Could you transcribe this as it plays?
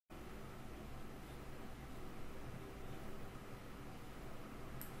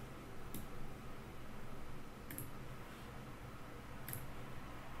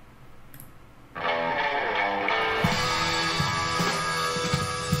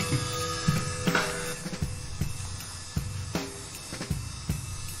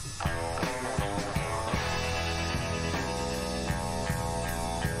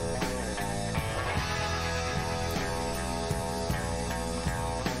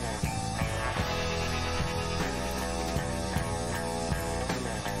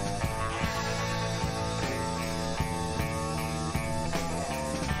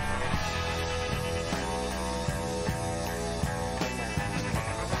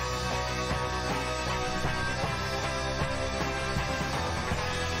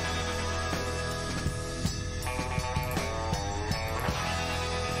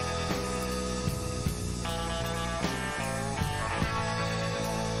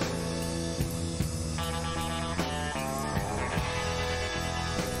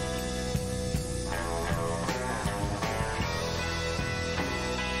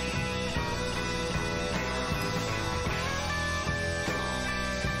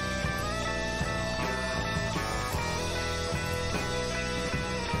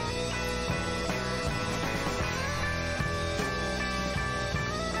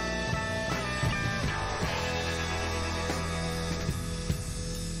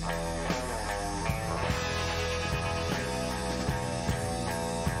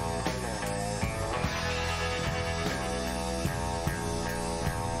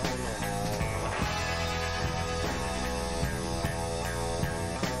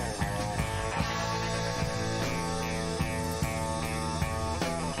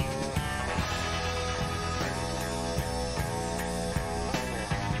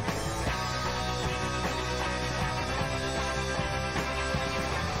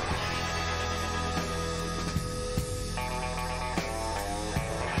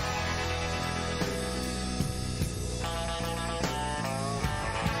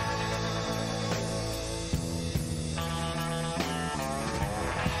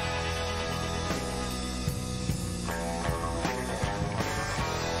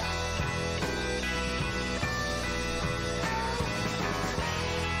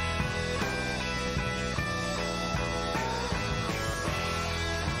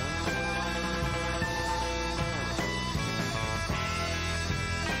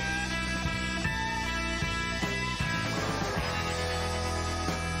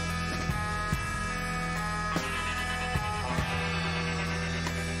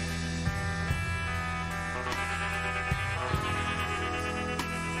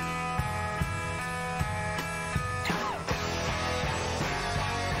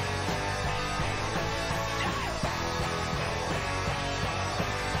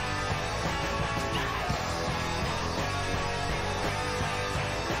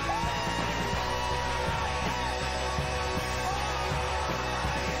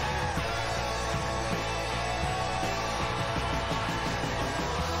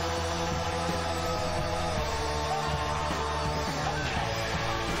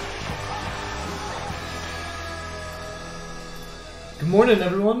morning,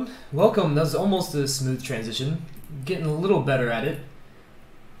 everyone. Welcome. That was almost a smooth transition. Getting a little better at it.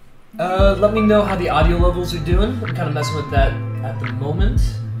 Let me know how the audio levels are doing. I'm kind of messing with that at the moment.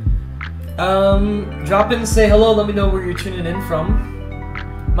 Drop in, say hello. Let me know where you're tuning in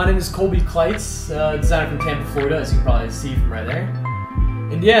from. My name is Colby Kleitz, designer from Tampa, Florida, as you can probably see from right there.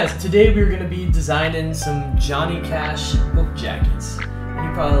 And yeah, today we're going to be designing some Johnny Cash book jackets. And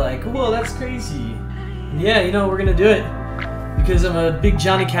you're probably like, well, that's crazy. And yeah, you know, we're going to do it. Because I'm a big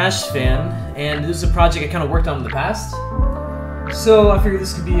Johnny Cash fan, and this is a project I kind of worked on in the past. So I figured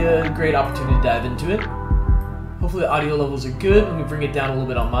this could be a great opportunity to dive into it. Hopefully the audio levels are good. Let me bring it down a little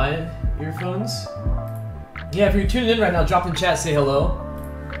bit on my earphones. Yeah, if you're tuning in right now, drop in chat, say hello.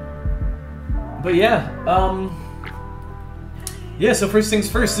 But yeah, so first things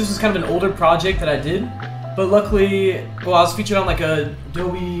first, this was kind of an older project that I did. But luckily, well, I was featured on like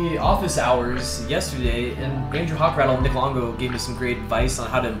Adobe Office Hours yesterday, and Andrew Hochradel and Longo gave me some great advice on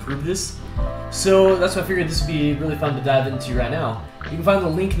how to improve this. So that's why I figured this would be really fun to dive into right now. You can find the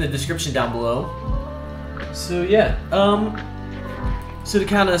link in the description down below. So yeah, so to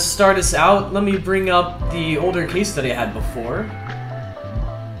kind of start us out, let me bring up the older case study I had before.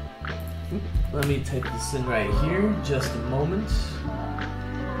 Let me type this in right here, just a moment.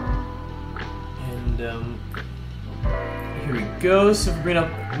 Here we go. So if we bring up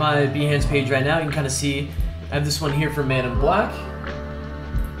my Behance page right now, you can kind of see I have this one here for Man in Black.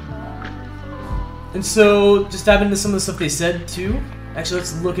 And so just dive into some of the stuff they said too. Actually,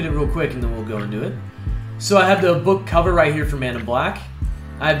 let's look at it real quick and then we'll go into it. So I have the book cover right here for Man in Black.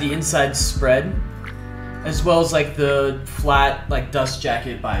 I have the inside spread, as well as like the flat like dust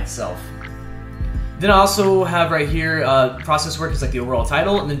jacket by itself. Then I also have right here process work is like the overall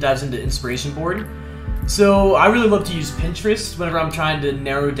title, and then dives into inspiration board. So I really love to use Pinterest whenever I'm trying to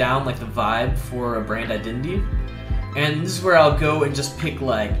narrow down like the vibe for a brand identity. And this is where I'll go and just pick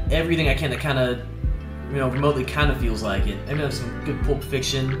like everything I can that kind of, you know, remotely kind of feels like it. I'm gonna have some good Pulp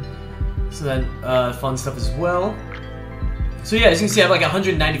Fiction, so that fun stuff as well. So yeah, as you can see, I have like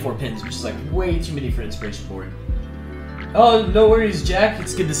 194 pins, which is like way too many for an inspiration board. Oh, no worries, Jack.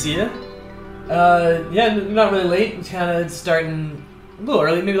 It's good to see you. Yeah, not really late. It's kind of starting a little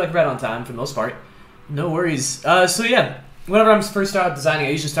early, maybe like right on time for the most part. No worries. So yeah, whenever I'm first out designing,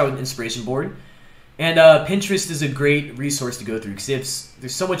 I usually start with an inspiration board. And Pinterest is a great resource to go through because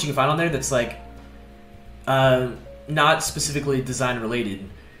there's so much you can find on there that's like not specifically design related.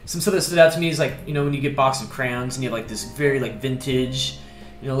 Some stuff that stood out to me is like, you know, when you get a box of crayons and you have like this very like vintage,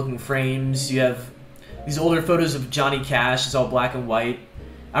 you know, looking frames. You have these older photos of Johnny Cash. It's all black and white.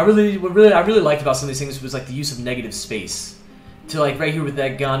 What I really liked about some of these things was like the use of negative space. To like right here with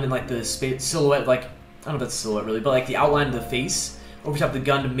that gun and like the silhouette, like I don't know if that's silhouette really, but like the outline of the face over top of the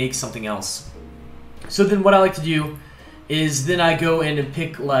gun to make something else. So then what I like to do is then I go in and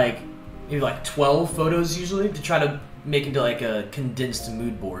pick like maybe like 12 photos usually to try to make into like a condensed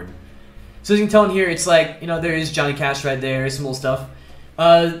mood board. So as you can tell in here, it's like, you know, there is Johnny Cash right there, some old stuff.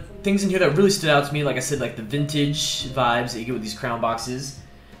 Things in here that really stood out to me, like I said, like the vintage vibes that you get with these crown boxes.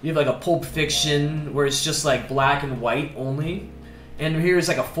 You have like a Pulp Fiction where it's just like black and white only. And here's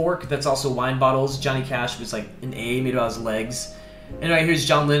like a fork that's also wine bottles. Johnny Cash was like an A made out of his legs. And right here's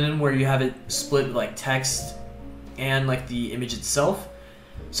John Lennon where you have it split with like text and like the image itself.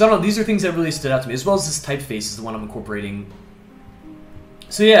 So I don't know, these are things that really stood out to me, as well as this typeface is the one I'm incorporating.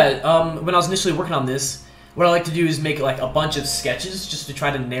 So yeah, when I was initially working on this, what I like to do is make like a bunch of sketches just to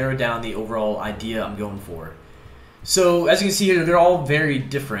try to narrow down the overall idea I'm going for. So as you can see here, they're all very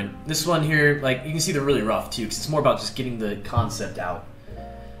different. This one here, like you can see they're really rough too, because it's more about just getting the concept out.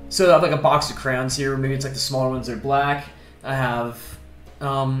 So I have like a box of crayons here. Maybe it's like the smaller ones are black. I have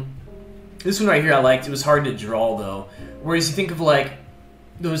this one right here I liked. It was hard to draw though. Whereas you think of like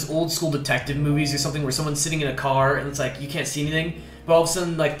those old school detective movies or something where someone's sitting in a car and it's like you can't see anything, but all of a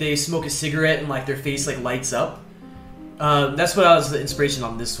sudden like they smoke a cigarette and like their face like lights up. That's what was the inspiration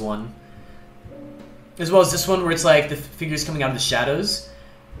on this one. As well as this one where it's like the figures coming out of the shadows.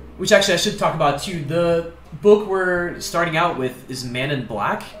 Which actually I should talk about too. The book we're starting out with is Man in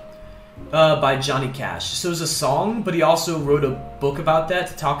Black by Johnny Cash. So it's a song, but he also wrote a book about that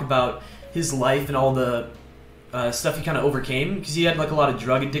to talk about his life and all the stuff he kind of overcame. Because he had like a lot of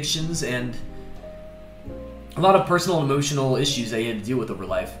drug addictions and a lot of personal and emotional issues that he had to deal with over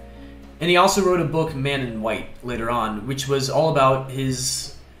life. And he also wrote a book, Man in White, later on, which was all about his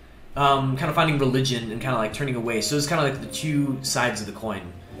kind of finding religion and kind of like turning away. So it's kind of like the two sides of the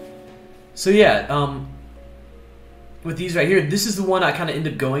coin. So yeah, with these right here, this is the one I kind of end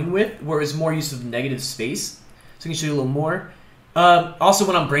up going with, where it's more use of negative space. So I can show you a little more. Also,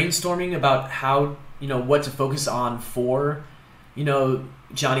 when I'm brainstorming about how, you know, what to focus on for you know,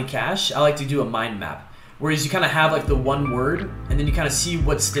 Johnny Cash, I like to do a mind map. Whereas you kind of have like the one word, and then you kind of see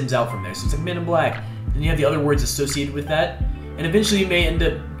what stems out from there. So it's like Men in Black, then you have the other words associated with that, and eventually you may end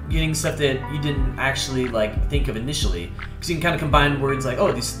up getting stuff that you didn't actually like think of initially, because you can kind of combine words like,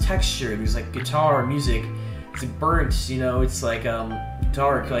 oh, there's texture, there's like guitar, music, it's like burnt, you know, it's like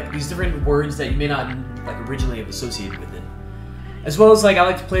dark, like these different words that you may not like originally have associated with it. As well as like I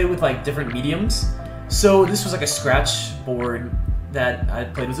like to play with like different mediums. So this was like a scratch board that I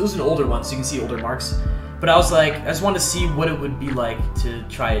played with. It was an older one, so you can see older marks. But I was like, I just wanted to see what it would be like to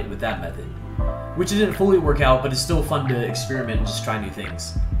try it with that method, which it didn't fully work out, but it's still fun to experiment and just try new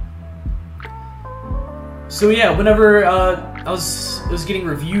things. So yeah, whenever it was getting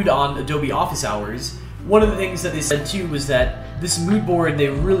reviewed on Adobe Office Hours, one of the things that they said too was that this mood board they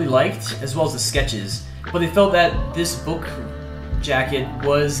really liked, as well as the sketches, but they felt that this book jacket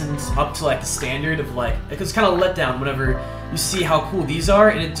wasn't up to like the standard of like, it was kind of let down whenever you see how cool these are,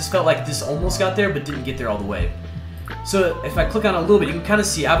 and it just felt like this almost got there but didn't get there all the way. So if I click on it a little bit, you can kind of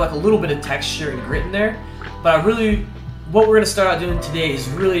see I have like a little bit of texture and grit in there, but what we're going to start out doing today is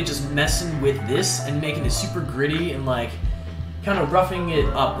really just messing with this and making it super gritty and like kind of roughing it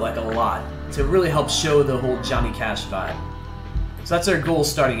up like a lot to really help show the whole Johnny Cash vibe. So that's our goal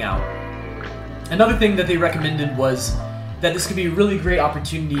starting out. Another thing that they recommended was that this could be a really great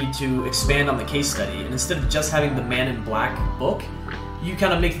opportunity to expand on the case study, and instead of just having the Man in Black book, we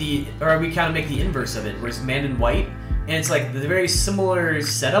kind of make the inverse of it, where it's Man in White, and it's like the very similar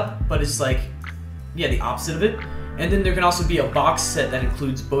setup, but it's like, yeah, the opposite of it. And then there can also be a box set that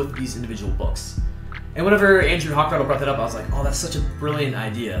includes both of these individual books. And whenever Andrew Hochradel brought that up, I was like, oh, that's such a brilliant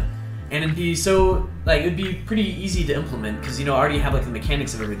idea. And it'd be so, like, it'd be pretty easy to implement, because, you know, I already have like the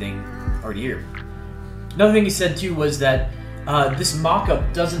mechanics of everything already here. Another thing he said too was that this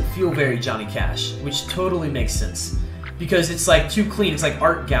mock-up doesn't feel very Johnny Cash, which totally makes sense, because it's like too clean. It's like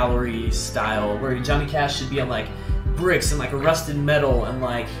art gallery style, where Johnny Cash should be on like bricks and like rusted metal, and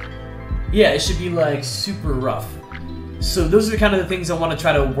like, yeah, it should be like super rough. So those are kind of the things I want to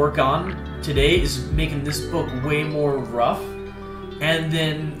try to work on today, is making this book way more rough, and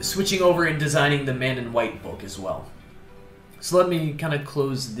then switching over and designing the Man in White book as well. So let me kind of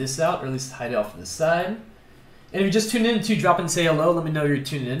close this out, or at least hide it off to the side. And if you just tuned in to drop and say hello, let me know where you're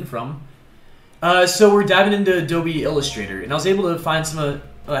tuning in from. So we're diving into Adobe Illustrator, and I was able to find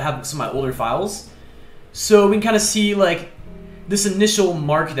have some of my older files. So we can kind of see like this initial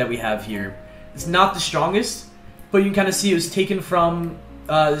mark that we have here. It's not the strongest, but you can kind of see it was taken from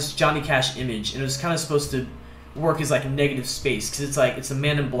this Johnny Cash image, and it was kind of supposed to work as like a negative space, because it's like it's a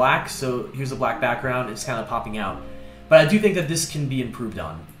Man in Black, so here's a black background, it's kind of popping out. But I do think that this can be improved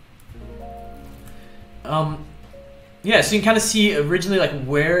on. Yeah, so you can kind of see originally like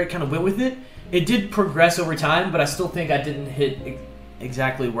where it kind of went with it. It did progress over time, but I still think I didn't hit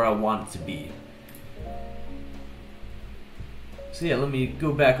exactly where I want it to be. So yeah, let me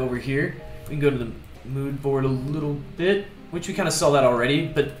go back over here. We can go to the mood board a little bit, which we kind of saw that already.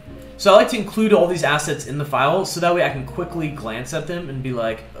 But so I like to include all these assets in the file, so that way I can quickly glance at them and be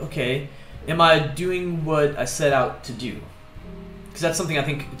like, okay, am I doing what I set out to do? Because that's something I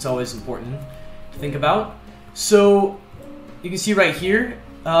think it's always important to think about. So you can see right here,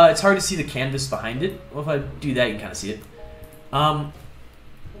 it's hard to see the canvas behind it. Well, if I do that, you can kind of see it.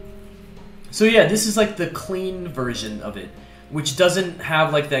 So yeah, this is like the clean version of it, which doesn't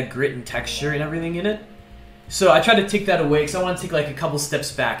have like that grit and texture and everything in it. So I try to take that away, because I want to take like a couple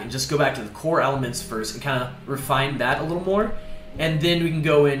steps back and just go back to the core elements first and kind of refine that a little more. And then we can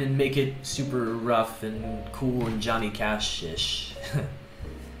go in and make it super rough and cool and Johnny Cash-ish.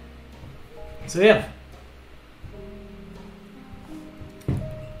 So yeah.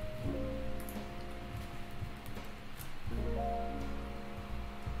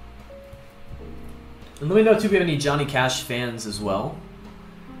 And let me know too if you have any Johnny Cash fans as well.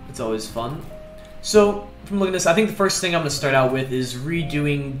 It's always fun. So from looking at this, I think the first thing I'm going to start out with is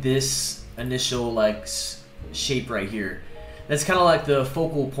redoing this initial like shape right here. That's kind of like the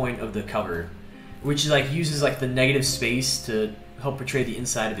focal point of the cover, which is like uses like the negative space to help portray the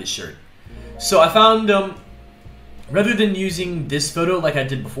inside of his shirt. So I found, rather than using this photo like I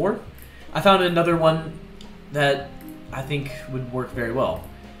did before, I found another one that I think would work very well,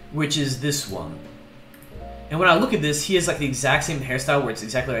 which is this one. And when I look at this, he has like the exact same hairstyle where it's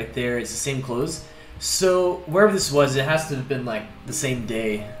exactly right there. It's the same clothes. So wherever this was, it has to have been like the same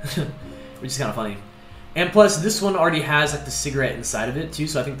day, which is kind of funny. And plus, this one already has like the cigarette inside of it too,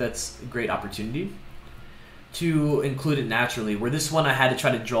 so I think that's a great opportunity to include it naturally. Where this one I had to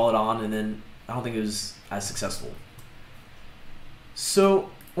try to draw it on, and then I don't think it was as successful. So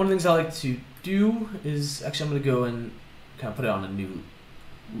one of the things I like to do is, actually I'm going to go and kind of put it on a new.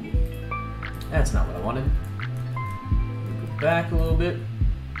 Ooh, that's not what I wanted. Go back a little bit.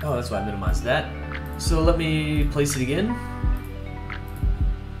 Oh, that's why I minimized that. So let me place it again.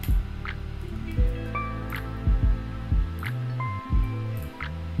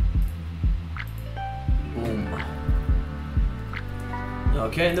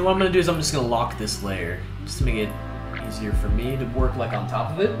 Okay, and then what I'm going to do is I'm just going to lock this layer, just to make it easier for me to work like on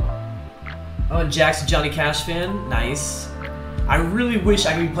top of it. Oh, and Jack's a Johnny Cash fan. Nice. I really wish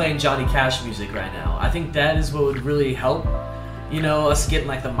I could be playing Johnny Cash music right now. I think that is what would really help, you know, us getting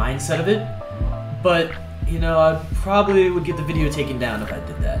like the mindset of it. But, you know, I probably would get the video taken down if I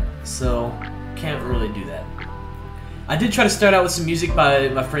did that. So, can't really do that. I did try to start out with some music by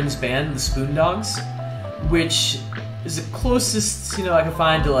my friend's band, the Spoon Dogs, which is the closest, you know, I can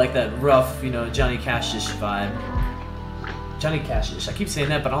find to like that rough, you know, Johnny Cash-ish vibe. Johnny Cash-ish. I keep saying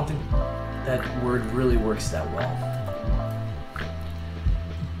that, but I don't think that word really works that well.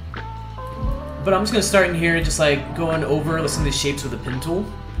 But I'm just gonna start in here, just like going over some of these shapes with a pen tool,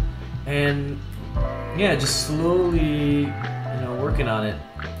 and yeah, just slowly, you know, working on it.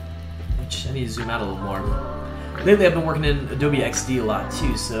 Which I need to zoom out a little more. Lately, I've been working in Adobe XD a lot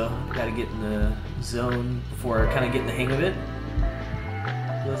too, so I gotta get in the zone before kind of getting the hang of it.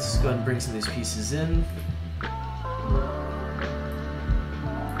 Let's go ahead and bring some of these pieces in.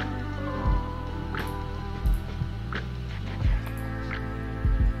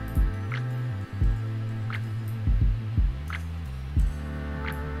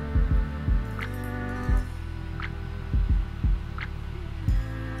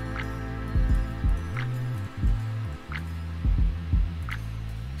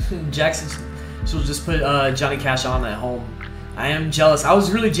 Jackson, she'll just put Johnny Cash on at home. I am jealous. I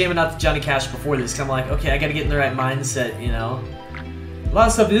was really jamming out to Johnny Cash before this, because I'm like, okay, I gotta get in the right mindset, you know. A lot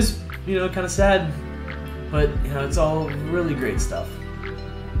of stuff is, you know, kind of sad, but, you know, it's all really great stuff.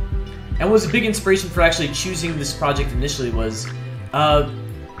 And what was a big inspiration for actually choosing this project initially was,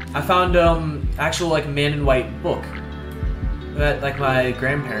 I found actual like Man in White book at like my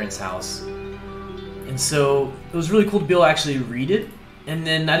grandparents' house, and so it was really cool to be able to actually read it. And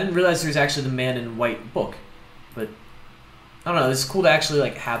then I didn't realize there was actually the Man in White book, but I don't know. It's cool to actually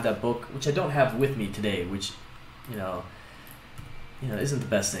like have that book, which I don't have with me today, which you know, isn't the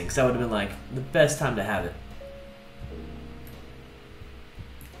best thing, because that would have been like the best time to have it.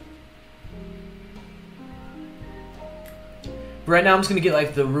 But right now, I'm just gonna get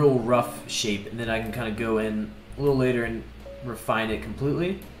like the real rough shape, and then I can kind of go in a little later and refine it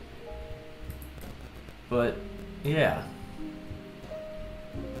completely. But yeah.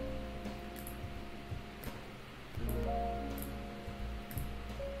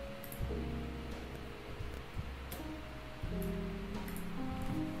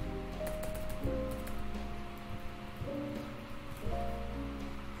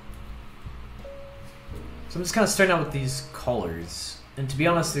 So I'm just kind of starting out with these colors, and to be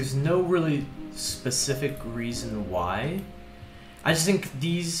honest, there's no really specific reason why. I just think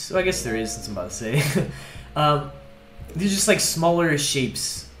these, well, I guess there is, since I'm about to say, these are just like smaller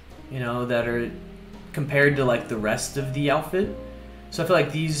shapes, you know, that are compared to like the rest of the outfit. So I feel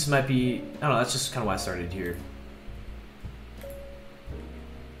like these might be, I don't know, that's just kind of why I started here.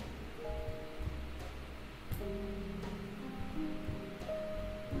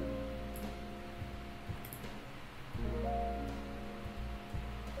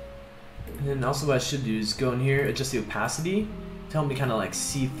 And then also what I should do is go in here, adjust the opacity to help me kind of like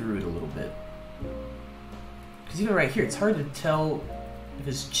see through it a little bit. Because even right here, it's hard to tell if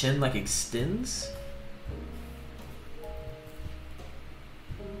his chin like extends.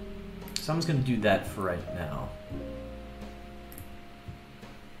 So I'm just going to do that for right now.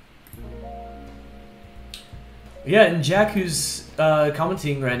 Yeah, and Jack, who's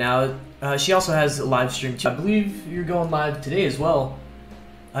commenting right now, she also has a live stream too. I believe you're going live today as well.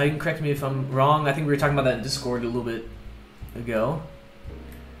 You can correct me if I'm wrong. I think we were talking about that in Discord a little bit ago.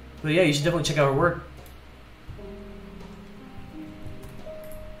 But yeah, you should definitely check out her work.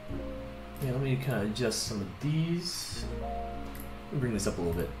 Yeah, let me kind of adjust some of these. Let me bring this up a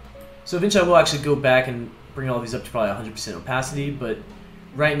little bit. So eventually I will actually go back and bring all these up to probably 100% opacity, but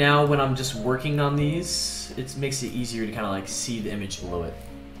right now when I'm just working on these, it makes it easier to kind of like see the image below it.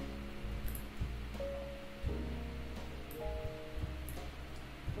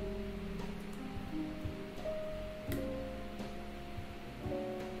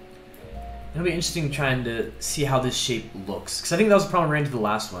 It'll be interesting trying to see how this shape looks, because I think that was the problem I ran into the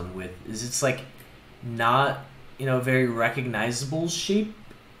last one with, is it's like not, you know, a very recognizable shape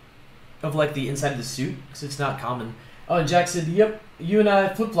of like the inside of the suit, because it's not common. Oh, and Jack said, yep, you and I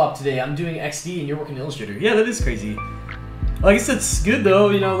flip-flop today. I'm doing XD and you're working in Illustrator. Yeah, that is crazy. I guess it's good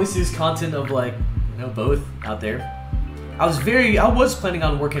though, you know, at least there's content of like, you know, both out there. I was planning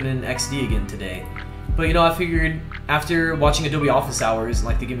on working in XD again today. But you know, I figured after watching Adobe Office Hours and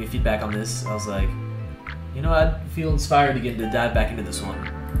like they give me feedback on this, I was like, you know, I'd feel inspired again to dive back into this one.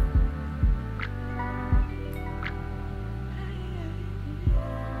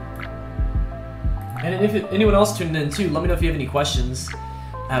 And if anyone else tuned in too, let me know if you have any questions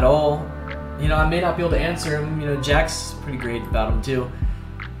at all. You know, I may not be able to answer them. You know, Jack's pretty great about them too.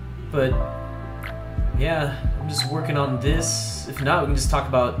 But yeah, I'm just working on this. If not, we can just talk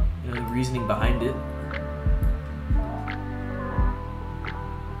about, you know, the reasoning behind it.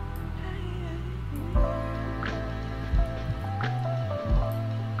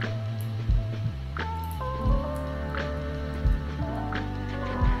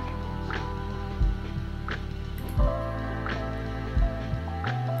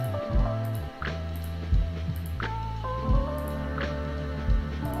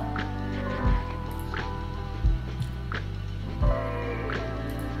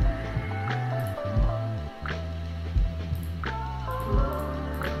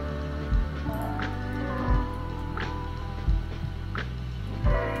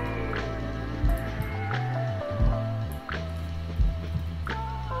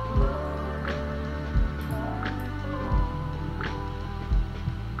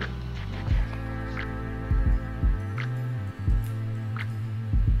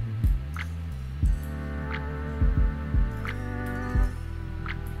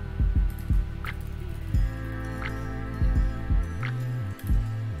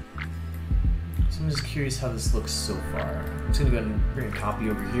 I'm just curious how this looks so far. I'm just gonna go ahead and bring a copy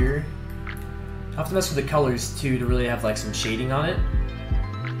over here. I have to mess with the colors too to really have like some shading on it.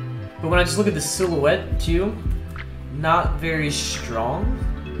 But when I just look at the silhouette too, not very strong,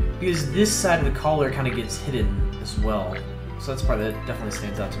 because this side of the collar kind of gets hidden as well. So that's part that definitely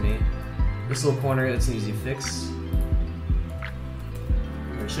stands out to me. This little corner, that's an easy fix.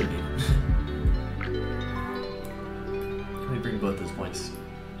 Or it should be. Let me bring both those points.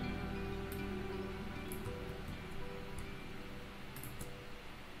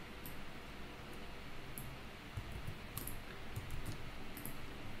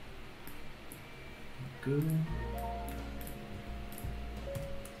 Good.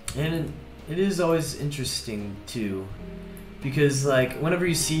 And it is always interesting too, because like whenever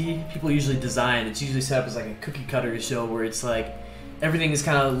you see people usually design, it's usually set up as like a cookie cutter show where it's like everything is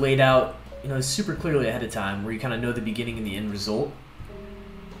kind of laid out, you know, super clearly ahead of time, where you kind of know the beginning and the end result,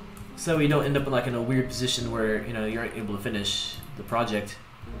 so you don't end up in like in a weird position where, you know, you aren't able to finish the project.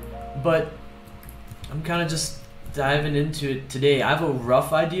 But I'm kind of just diving into it today. I have a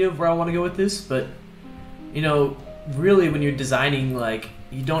rough idea of where I want to go with this, but you know, really when you're designing, like,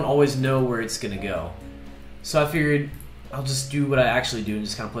 you don't always know where it's gonna go. So I figured I'll just do what I actually do and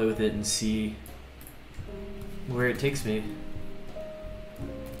just kind of play with it and see where it takes me.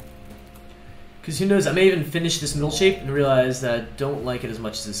 Because who knows, I may even finish this middle shape and realize that I don't like it as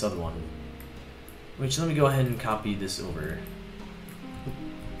much as this other one. Which, let me go ahead and copy this over.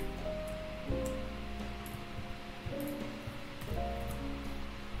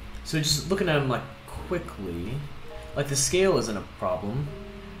 So just looking at them like quickly, like the scale isn't a problem.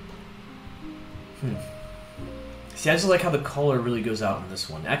 See, I just like how the color really goes out in this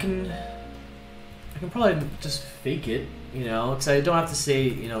one. I can probably just fake it, you know, because I don't have to say,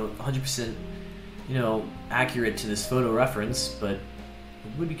 you know, 100%, you know, accurate to this photo reference, but it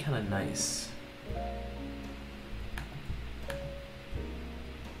would be kind of nice.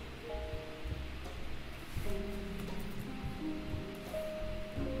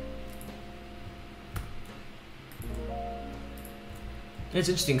 It's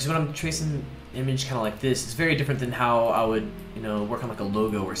interesting because when I'm tracing an image kind of like this, it's very different than how I would, you know, work on like a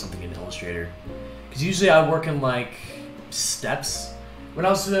logo or something in Illustrator. Because usually I work in like steps. When I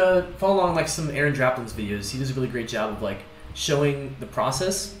was following along like some Aaron Draplin's videos, he does a really great job of like showing the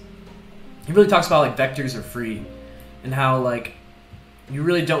process. He really talks about like vectors are free and how like you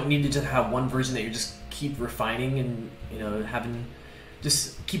really don't need to just have one version that you just keep refining and, you know, having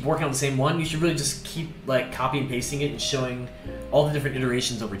just keep working on the same one. You should really just keep like copy and pasting it and showing all the different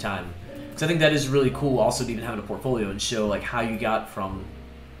iterations over time. Because I think that is really cool also to even have a portfolio and show like how you got from,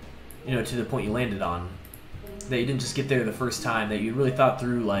 you know, to the point you landed on. That you didn't just get there the first time, that you really thought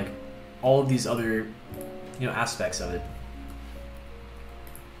through like all of these other, you know, aspects of it.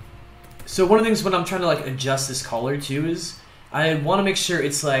 So one of the things when I'm trying to like adjust this color too is I want to make sure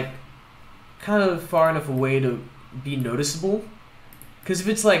it's like kind of far enough away to be noticeable. Because if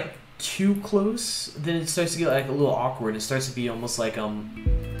it's like too close, then it starts to get like a little awkward. It starts to be almost like what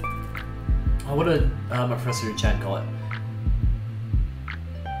did my professor in chat call it?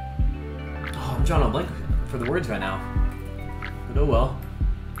 I'm drawing a blank for the words right now. But oh well.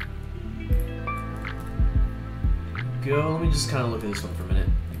 Go. Let me just kind of look at this one for a minute.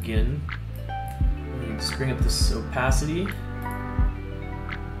 Again. Let me just bring up this opacity.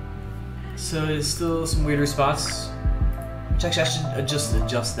 So there's still some weirder spots. Which actually I should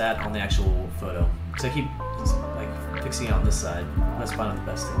adjust that on the actual photo. So I keep like fixing it on this side. That's probably not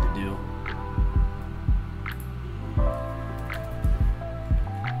the best thing to do.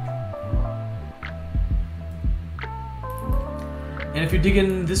 And if you're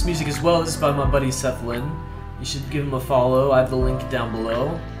digging this music as well, this is by my buddy Seth, Lynn. You should give him a follow. I have the link down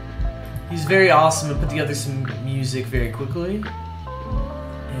below. He's very awesome and put together some music very quickly.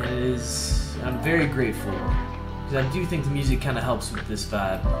 And I'm very grateful. Because I do think the music kind of helps with this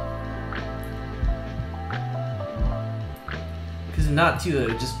vibe. Because if not too, it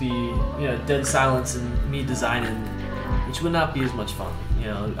would just be, you know, dead silence and me designing, which would not be as much fun. You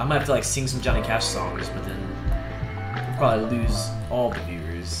know, I might have to like sing some Johnny Cash songs, but then I'll probably lose all the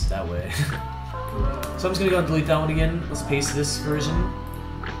viewers that way. So I'm just gonna go and delete that one again. Let's paste this version.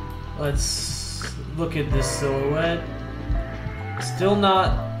 Let's look at this silhouette. Still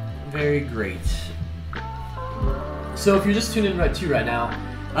not very great. So if you're just tuning in right now,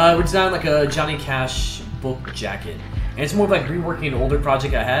 we're designing like a Johnny Cash book jacket. And it's more of like reworking an older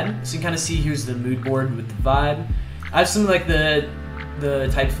project I had. So you can kind of see here's the mood board with the vibe. I have some like the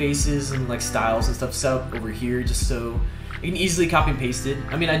typefaces and like styles and stuff set up over here just so you can easily copy and paste it.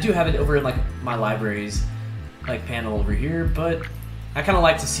 I mean, I do have it over in like my libraries like panel over here, but I kind of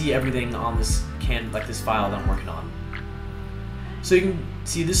like to see everything on this this file that I'm working on. So you can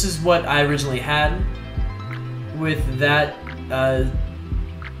see this is what I originally had with that I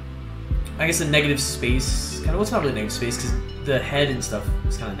guess a negative space, kind of, well, it's not really negative space because the head and stuff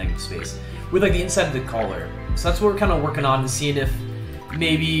is kind of negative space with like the inside of the collar. So that's what we're kind of working on and seeing if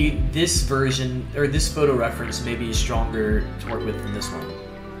maybe this version or this photo reference maybe is stronger to work with than this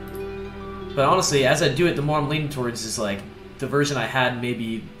one. But honestly, as I do it, the more I'm leaning towards is like the version I had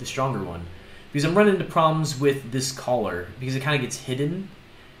maybe the stronger one, because I'm running into problems with this collar because it kind of gets hidden,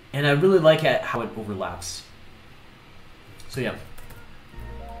 and I really like how it overlaps. So yeah.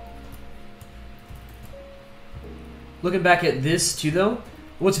 Looking back at this too though,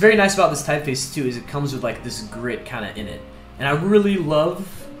 what's very nice about this typeface too is it comes with like this grit kind of in it. And I really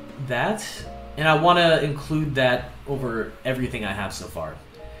love that, and I want to include that over everything I have so far.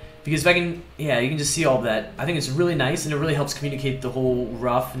 Because if I can, yeah, you can just see all of that. I think it's really nice, and it really helps communicate the whole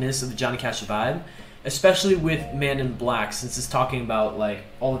roughness of the Johnny Cash vibe, especially with Man in Black, since it's talking about like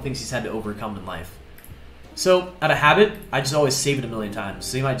all the things he's had to overcome in life. So, out of habit, I just always save it a million times.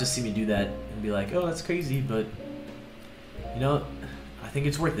 So you might just see me do that and be like, oh, that's crazy, but you know, I think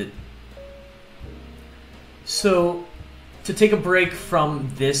it's worth it. So, to take a break from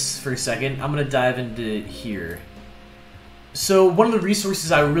this for a second, I'm going to dive into here. So one of the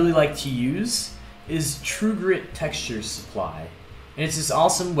resources I really like to use is True Grit Texture Supply. And it's this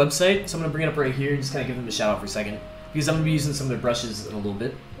awesome website, so I'm going to bring it up right here and just kind of give them a shout out for a second, because I'm going to be using some of their brushes in a little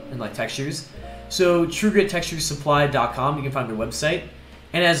bit, and like textures. So TrueGritTextureSupply.com, you can find their website.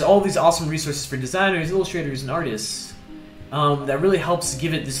 And it has all these awesome resources for designers, illustrators, and artists that really helps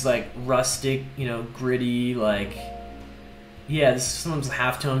give it this like rustic, you know, gritty, like, yeah, this sometimes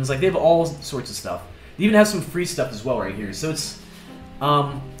halftones. Like, they have all sorts of stuff. They even have some free stuff as well right here. So it's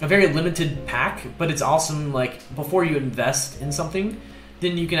a very limited pack, but it's awesome. Like, before you invest in something,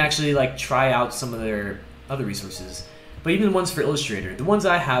 then you can actually like try out some of their other resources. But even the ones for Illustrator, the ones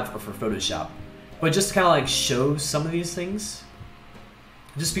I have are for Photoshop. But just to kind of like show some of these things,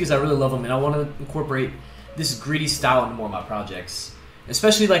 just because I really love them and I want to incorporate this gritty style into more of my projects.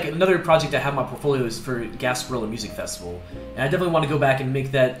 Especially like another project I have in my portfolio is for Gasparilla Music Festival, and I definitely want to go back and make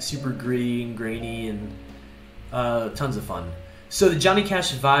that super gritty and grainy and tons of fun. So the Johnny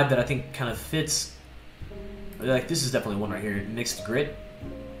Cash vibe that I think kind of fits, like this is definitely one right here, Mixed Grit.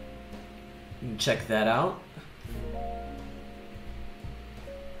 You can check that out.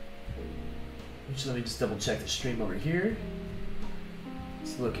 Let me just double check the stream over here.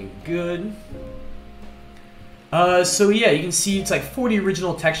 It's looking good. So yeah, you can see it's like 40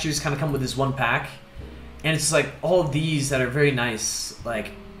 original textures kind of come with this one pack, and it's like all of these that are very nice. Like,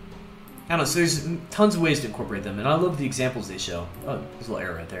 I don't know, so there's tons of ways to incorporate them, and I love the examples they show. Oh, there's a little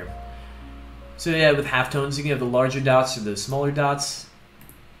error right there. So yeah, with halftones, you can have the larger dots or the smaller dots.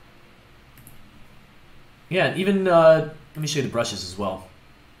 Yeah, even let me show you the brushes as well.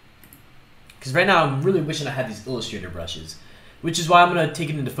 Because right now I'm really wishing I had these Illustrator brushes, which is why I'm gonna take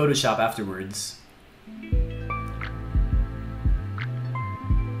it into Photoshop afterwards.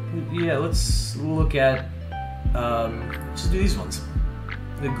 Yeah, let's look at, let's do these ones.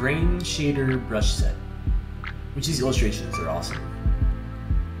 the grain shader brush set, which these illustrations are awesome.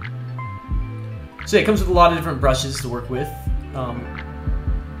 So yeah, it comes with a lot of different brushes to work with.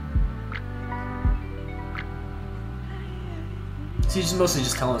 So he's mostly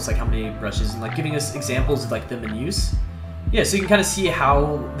just telling us like how many brushes and like giving us examples of like them in use. Yeah, so you can kind of see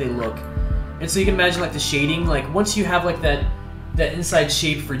how they look. And so you can imagine like the shading, like once you have like that inside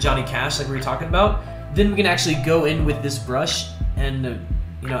shape for Johnny Cash like we were talking about, then we can actually go in with this brush and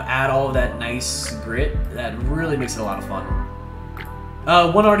you know, add all of that nice grit. That really makes it a lot of fun.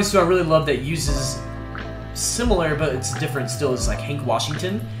 One artist who I really love that uses similar but it's different still is like Hank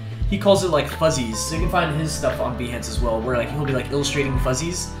Washington. He calls it like fuzzies, so you can find his stuff on Behance as well, where like he'll be like illustrating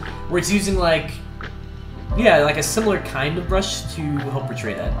fuzzies, where it's using like, yeah, like a similar kind of brush to help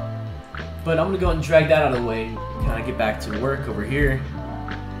portray that. But I'm gonna go ahead and drag that out of the way and kind of get back to work over here.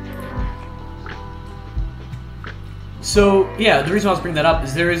 So yeah, the reason I was bringing that up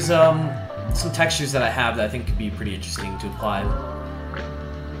is there is some textures that I have that I think could be pretty interesting to apply.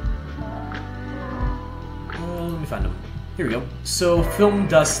 Let me find them. Here we go. So film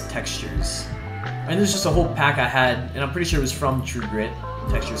dust textures, and there's just a whole pack I had, and I'm pretty sure it was from True Grit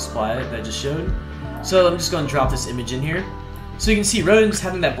texture supply that I just showed. So I'm just going to drop this image in here, so you can see rather than just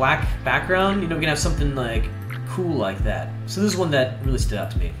having that black background, you know, we can have something like cool like that. So this is one that really stood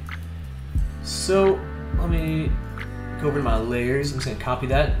out to me. So let me go over to my layers. I'm just going to copy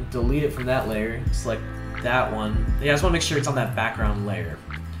that, and delete it from that layer, select that one. Yeah, I just want to make sure it's on that background layer,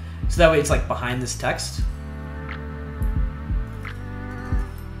 so that way it's like behind this text.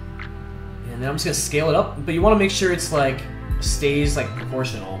 And then I'm just gonna scale it up, but you want to make sure it's like stays like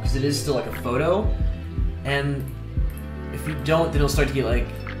proportional, because it is still like a photo. And if you don't, then it'll start to get like,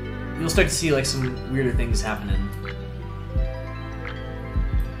 you'll start to see like some weirder things happening.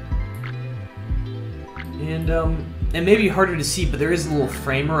 And it may be harder to see, but there is a little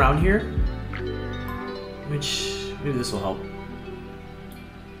frame around here, which maybe this will help.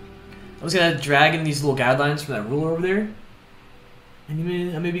 I'm just gonna drag in these little guidelines from that ruler over there.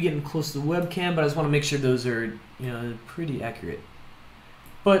 And I may be getting close to the webcam, but I just want to make sure those are, you know, pretty accurate.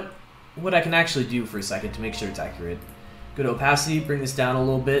 But what I can actually do for a second to make sure it's accurate, go to opacity, bring this down a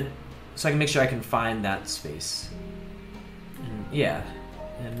little bit, so I can make sure I can find that space. And yeah,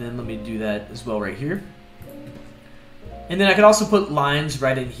 and then let me do that as well right here. And then I could also put lines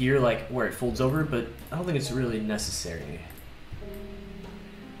right in here, like where it folds over, but I don't think it's really necessary.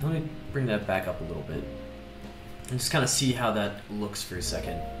 Let me bring that back up a little bit and just kind of see how that looks for a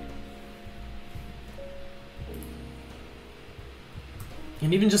second.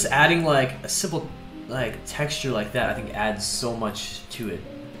 And even just adding like a simple like texture like that, I think adds so much to it.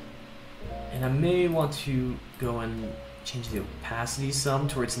 And I may want to go and change the opacity some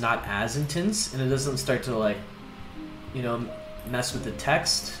to where it's not as intense and it doesn't start to like, you know, mess with the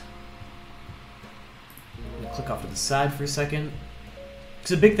text. I'm gonna click off to the side for a second.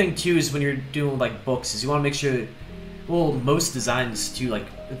 Because a big thing too is when you're doing like books is you want to make sure, well, most designs too, like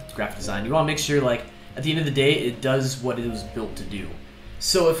graphic design, you want to make sure like at the end of the day it does what it was built to do.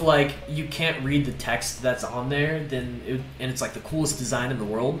 So if like you can't read the text that's on there, then and it's like the coolest design in the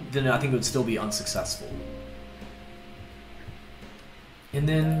world, then I think it would still be unsuccessful. And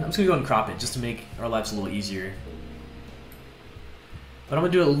then I'm just gonna go and crop it just to make our lives a little easier. But I'm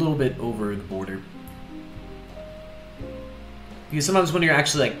gonna do it a little bit over the border. Because sometimes when you're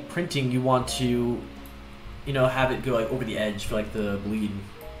actually like printing, you want to, you know, have it go like over the edge for like the bleed.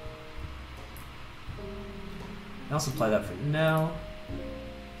 I'll supply that for now.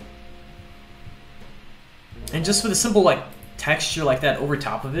 And just with a simple like texture like that over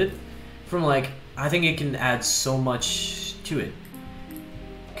top of it, from like, I think it can add so much to it.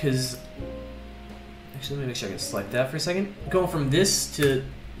 Because, actually let me make sure I can select that for a second. Going from this to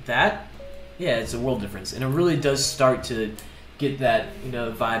that, yeah, it's a world difference. And it really does start to get that, you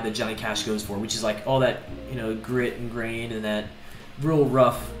know, vibe that Johnny Cash goes for, which is like all that, you know, grit and grain and that real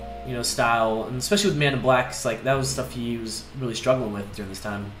rough, you know, style. And especially with Man in Black, it's like that was stuff he was really struggling with during this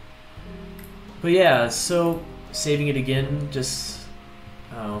time. But yeah, so saving it again, just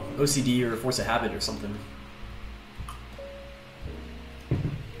I don't know, OCD or force of habit or something.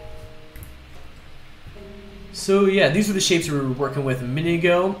 So yeah, these are the shapes we were working with a minute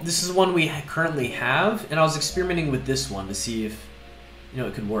ago. This is one we currently have, and I was experimenting with this one to see if, you know,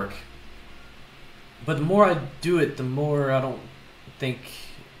 it could work. But the more I do it, the more I don't think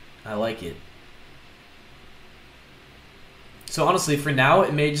I like it. So honestly, for now,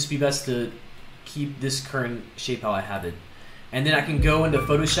 it may just be best to keep this current shape how I have it. And then I can go into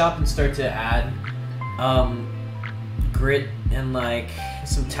Photoshop and start to add grit and like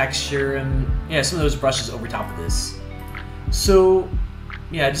some texture and yeah, some of those brushes over top of this. So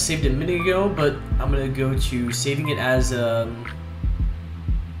yeah, I just saved it a minute ago, but I'm gonna go to saving it as oh,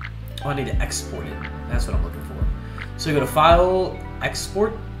 I need to export it. That's what I'm looking for. So I go to File,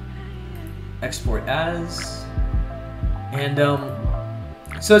 Export, Export As, and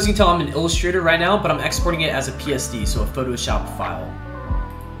so as you can tell, I'm in Illustrator right now, but I'm exporting it as a PSD, so a Photoshop file.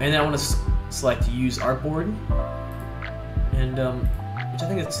 And then I want to select Use Artboard, and which I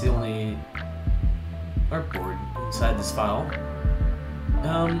think it's the only artboard inside this file.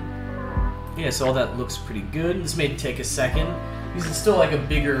 Yeah, so all that looks pretty good. This may take a second, because it's still like a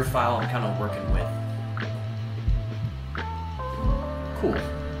bigger file I'm kind of working with. Cool.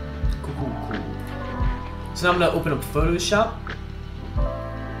 Cool, cool, cool. So now I'm going to open up Photoshop.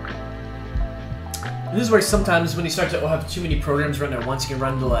 And this is where sometimes when you start to have too many programs running at once, you can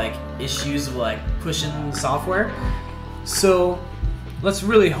run into like issues of like pushing software. So let's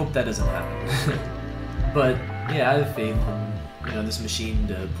really hope that doesn't happen. But yeah, I have faith in this machine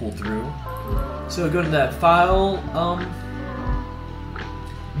to pull through. So go to that file.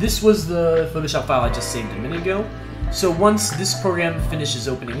 This was the Photoshop file I just saved a minute ago. So once this program finishes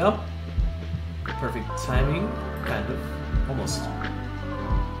opening up, perfect timing, kind of, almost.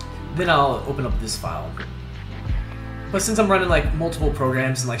 Then I'll open up this file. But since I'm running like multiple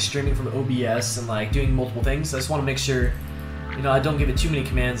programs and like streaming from OBS and like doing multiple things, I just want to make sure, I don't give it too many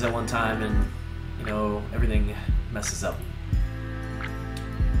commands at one time and everything messes up.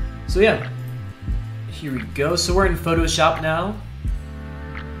 So yeah, here we go. So we're in Photoshop now,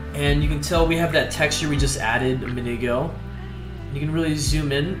 and you can tell we have that texture we just added a minute ago. You can really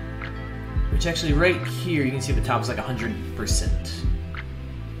zoom in, which actually right here you can see at the top is like 100%.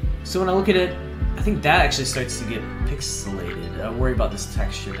 So when I look at it, I think that actually starts to get pixelated. I worry about this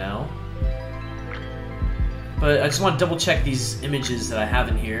texture now. But I just want to double check these images that I have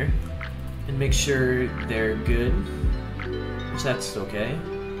in here and make sure they're good, which that's okay.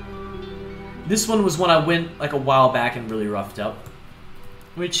 This one was one I went like a while back and really roughed up,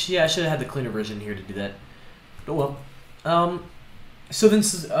 which, yeah, I should have had the cleaner version here to do that. But oh well. So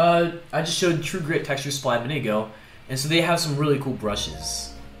this is, I just showed True Grit Texture Supply a minute ago, and so they have some really cool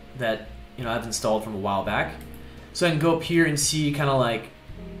brushes that I've installed from a while back. So I can go up here and see kind of like,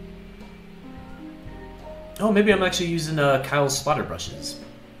 oh, maybe I'm actually using Kyle's splatter brushes.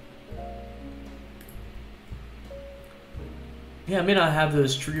 Yeah, I may not have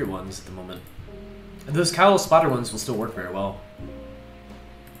those True Grit ones at the moment. Those Kyle's splatter ones will still work very well.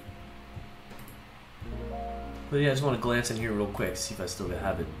 But yeah, I just want to glance in here real quick, see if I still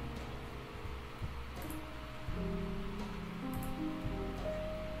have it.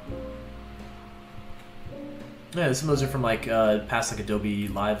 Yeah, some of those are from like past like Adobe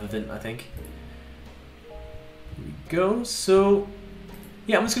Live event, I think. Here we go. So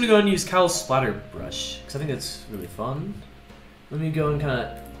yeah, I'm just gonna go and use Kyle's splatter brush because I think it's really fun. Let me go and kind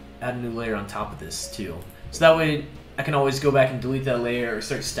of add a new layer on top of this too, so that way I can always go back and delete that layer or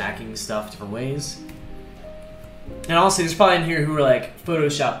start stacking stuff different ways. And honestly, there's probably in here who are like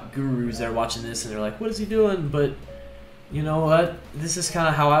Photoshop gurus that are watching this and they're like, what is he doing? But you know what? This is kind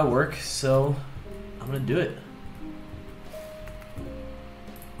of how I work, so I'm gonna do it.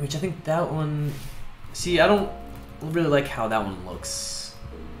 Which I think that one... See, I don't really like how that one looks.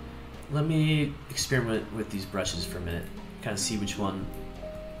 Let me experiment with these brushes for a minute. Kind of see which one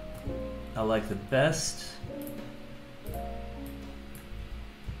I like the best.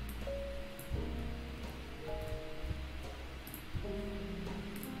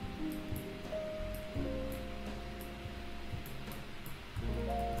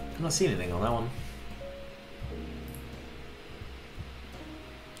 I'm not seeing anything on that one.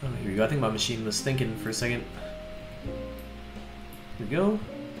 Oh, here we go. I think my machine was thinking for a second. Here we go.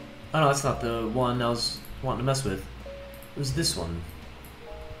 Oh no, that's not the one I was wanting to mess with. It was this one.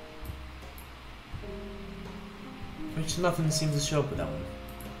 Which nothing seems to show up with that one.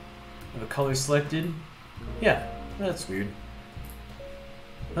 I have a color selected. Yeah, that's weird.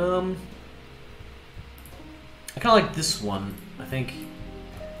 I kind of like this one, I think.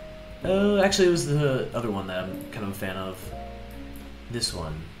 Actually, it was the other one that I'm kind of a fan of. This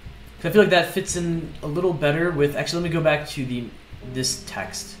one. I feel like that fits in a little better with... Actually, let me go back to this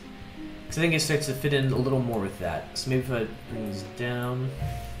text. Because I think it starts to fit in a little more with that. So maybe if I bring these down...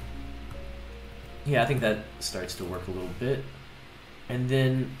 Yeah, I think that starts to work a little bit. And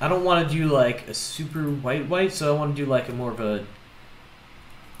then I don't want to do like a super white, so I want to do like a more of a...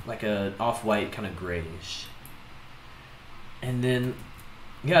 like a off-white kind of grayish. And then...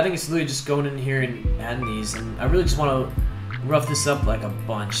 Yeah, I think it's literally just going in here and adding these. And I really just want to rough this up like a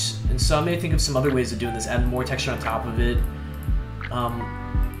bunch, and so I may think of some other ways of doing this, add more texture on top of it.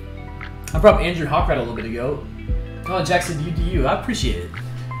 I brought up Andrew Hochradel a little bit ago. Oh, Jack said you do you. I appreciate it.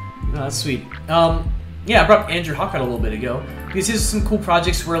 Oh, that's sweet. Yeah, I brought up Andrew Hochradel a little bit ago because he has some cool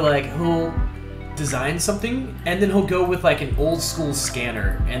projects where like he'll design something and then he'll go with like an old school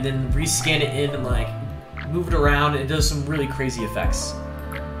scanner and then rescan it in and like move it around, and it does some really crazy effects.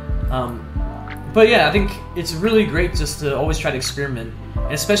 But yeah, I think it's really great just to always try to experiment,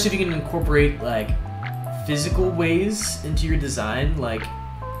 and especially if you can incorporate like physical ways into your design, like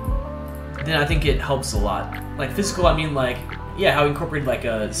then I think it helps a lot. Like physical, I mean like, yeah, how you incorporate like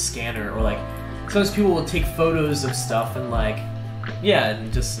a scanner, or like sometimes people will take photos of stuff and like, yeah,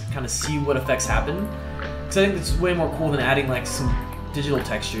 and just kind of see what effects happen. Because I think it's way more cool than adding like some digital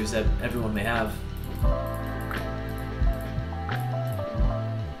textures that everyone may have.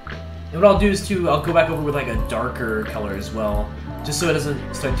 And what I'll do is too, I'll go back over with like a darker color as well, just so it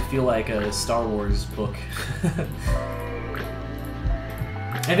doesn't start to feel like a Star Wars book.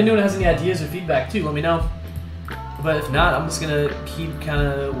 If anyone has any ideas or feedback too, let me know. But if not, I'm just gonna keep kind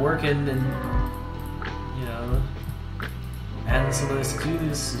of working and, you know, adding some of this to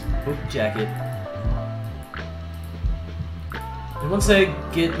this book jacket. And once I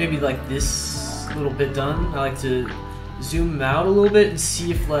get maybe like this little bit done, I like to zoom out a little bit and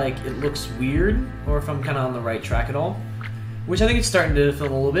see if like it looks weird or if I'm kind of on the right track at all. Which I think it's starting to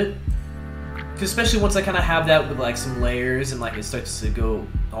film a little bit. Because especially once I kind of have that with like some layers and like it starts to go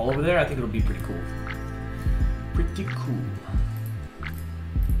all over there, I think it'll be pretty cool. Pretty cool.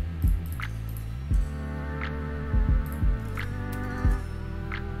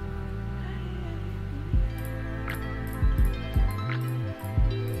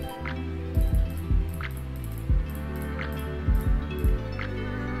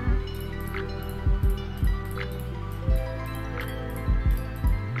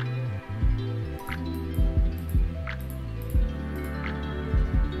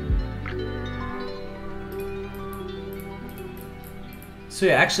 So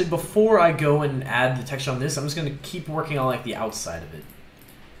yeah, actually before I go and add the texture on this, I'm just going to keep working on like the outside of it.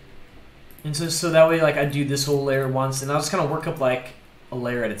 And so that way like I do this whole layer once, and I'll just kind of work up like a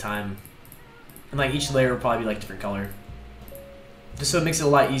layer at a time. And like each layer will probably be like different color. Just so it makes it a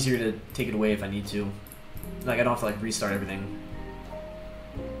lot easier to take it away if I need to. Like I don't have to like restart everything.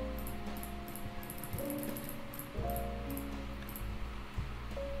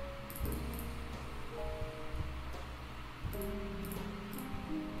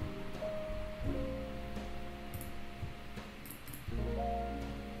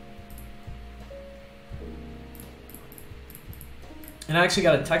 And I actually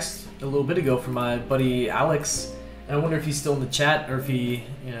got a text a little bit ago from my buddy Alex, and I wonder if he's still in the chat or if he,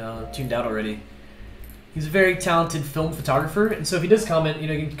 you know, tuned out already. He's a very talented film photographer, and so if he does comment, you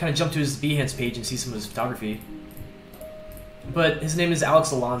know, you can kind of jump to his Behance page and see some of his photography. But his name is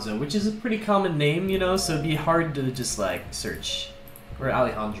Alex Alonso, which is a pretty common name, you know, so it'd be hard to just like search. Or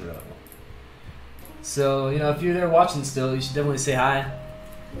Alejandro. So, you know, if you're there watching still, you should definitely say hi.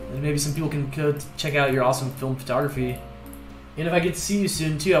 And maybe some people can go check out your awesome film photography. And if I get to see you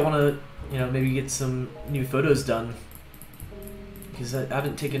soon too, I want to, you know, maybe get some new photos done. Because I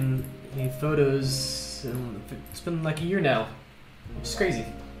haven't taken any photos, and it's been like a year now, which is crazy.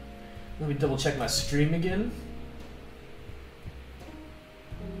 Let me double check my stream again.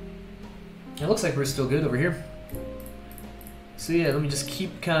 It looks like we're still good over here. So yeah, let me just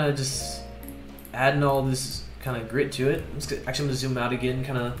keep kind of just adding all this kind of grit to it. Actually, I'm going to zoom out again,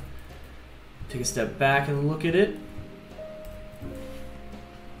 kind of take a step back and look at it.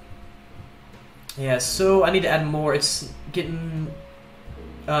 Yeah, so I need to add more. It's getting,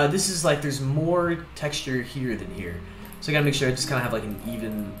 this is like, there's more texture here than here. So I gotta make sure I just kind of have like an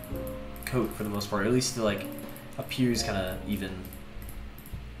even coat for the most part, or at least it like appears kind of even.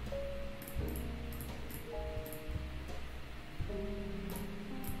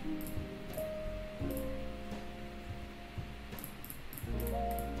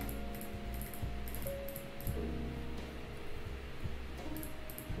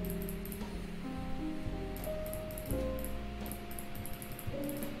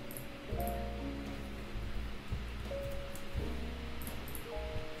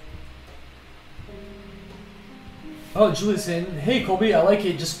 Oh, Julie's saying, hey Colby, I like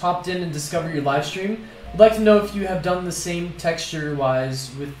it, just popped in and discovered your live stream. I'd like to know if you have done the same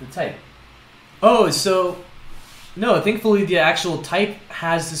texture-wise with the type. Oh, so, no, thankfully the actual type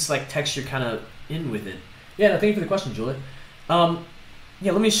has this like texture kind of in with it. Yeah, no, thank you for the question, Julie.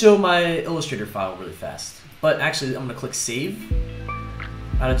 Yeah, let me show my Illustrator file really fast. But actually, I'm gonna click save.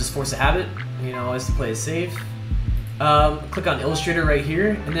 Out of just force a habit, you know, always to play a save. Click on Illustrator right here,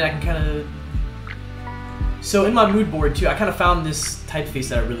 and then I can kind of. So in my mood board too, I kind of found this typeface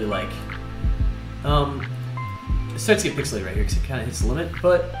that I really like. It starts to get pixelated right here because it kind of hits the limit,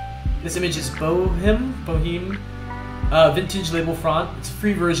 but This image is Bohem, vintage label font. It's a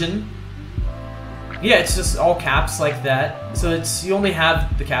free version. Yeah, it's just all caps like that. So it's, you only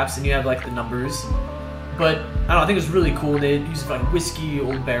have the caps and you have like the numbers. But I don't know, I think it was really cool. They used like whiskey,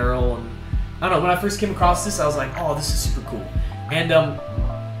 old barrel, and I don't know, when I first came across this, I was like, oh, this is super cool. And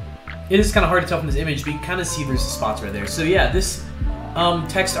it is kind of hard to tell from this image, but you can kind of see there's spots right there. So yeah, this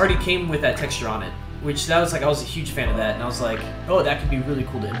text already came with that texture on it, which that was like, I was a huge fan of that, and I was like, oh, that could be really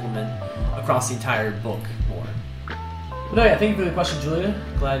cool to implement across the entire book more. But no, yeah, thank you for the question, Julia.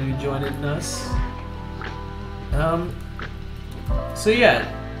 Glad you joined us. So yeah,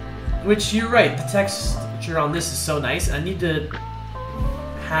 which you're right, the texture on this is so nice. I need to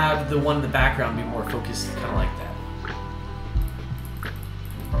have the one in the background be more focused, kind of like that.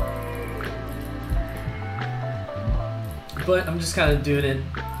 But I'm just kind of doing it, you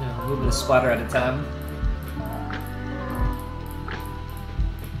know, a little bit of splatter at a time.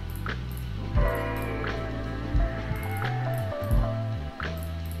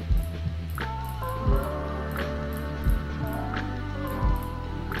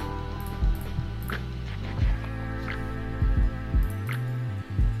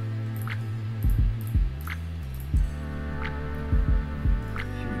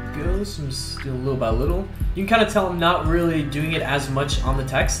 So I'm just doing little by little. You can kind of tell I'm not really doing it as much on the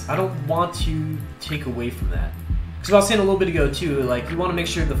text. I don't want to take away from that. Because I was saying a little bit ago too, like you want to make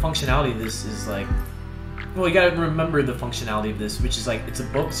sure the functionality of this is like, well, you gotta remember the functionality of this, which is like, it's a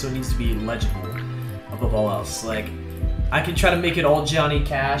book, so it needs to be legible above all else. Like, I can try to make it all Johnny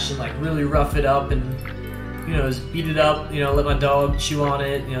Cash and like really rough it up and, you know, just beat it up, you know, let my dog chew on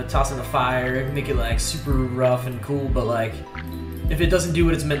it, you know, toss it in the fire, make it like super rough and cool, but like, if it doesn't do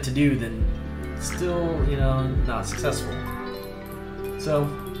what it's meant to do, then it's still, you know, not successful. So,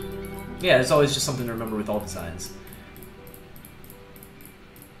 yeah, it's always just something to remember with all designs.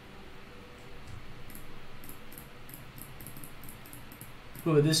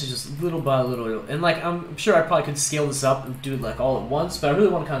 But this is just little by little, and like I'm sure I probably could scale this up and do it like all at once, but I really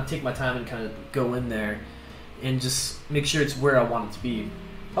want to kind of take my time and kind of go in there and just make sure it's where I want it to be.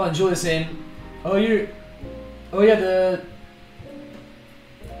 Oh, and Julia's saying, oh yeah,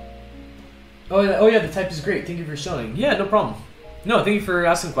 the type is great. Thank you for showing. Yeah, no problem. No, thank you for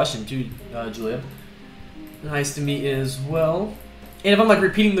asking a question too, Julia. Nice to meet you as well. And if I'm like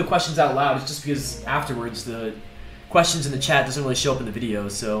repeating the questions out loud, it's just because afterwards the questions in the chat doesn't really show up in the video,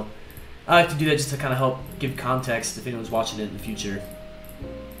 so I like to do that just to kind of help give context if anyone's watching it in the future.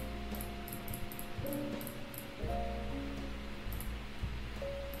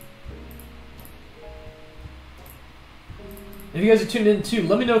 If you guys are tuned in too,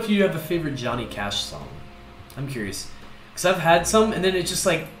 let me know if you have a favorite Johnny Cash song. I'm curious. Because I've had some, and then it just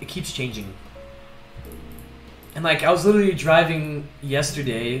like, it keeps changing. And like, I was literally driving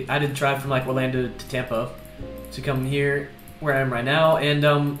yesterday. I had to drive from like Orlando to Tampa to come here, where I am right now. And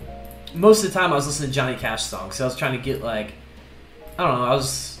most of the time I was listening to Johnny Cash songs. So I was trying to get like, I don't know, I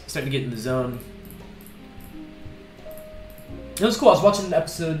was starting to get in the zone. It was cool. I was watching an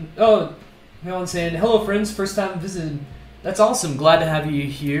episode. Oh, Helen saying, hello friends, first time visiting. That's awesome. Glad to have you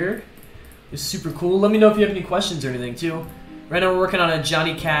here. It's super cool. Let me know if you have any questions or anything too. Right now we're working on a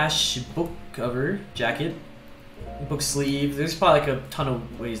Johnny Cash book cover jacket, book sleeve. There's probably like a ton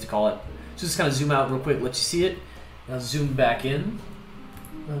of ways to call it. So just kind of zoom out real quick, let you see it. Now zoom back in.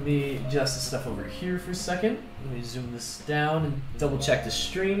 Let me adjust the stuff over here for a second. Let me zoom this down and double check the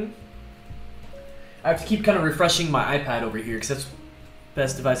stream. I have to keep kind of refreshing my iPad over here because that's the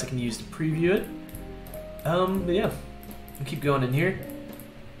best device I can use to preview it. But yeah. I'll keep going in here.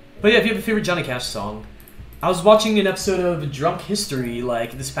 But yeah, if you have a favorite Johnny Cash song, I was watching an episode of Drunk History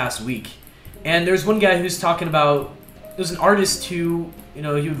like this past week, and there's one guy who's talking about, there's an artist who, you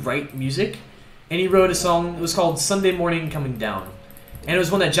know, he would write music, and he wrote a song, it was called Sunday Morning Coming Down, and it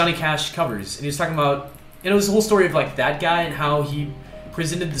was one that Johnny Cash covers, and he was talking about, and it was the whole story of like that guy and how he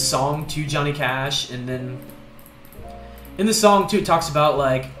presented the song to Johnny Cash, and then in the song too it talks about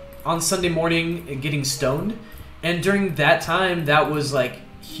like on Sunday morning getting stoned. And during that time, that was like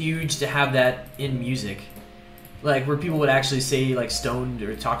huge to have that in music, like where people would actually say like stoned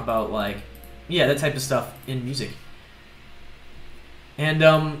or talk about like, yeah, that type of stuff in music. And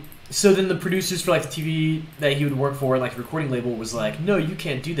so then the producers for like the TV that he would work for, like the recording label, was like, no, you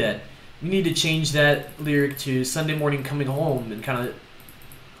can't do that. You need to change that lyric to Sunday morning coming home, and kind of,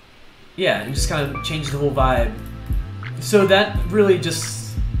 yeah, and just kind of change the whole vibe. So that really just.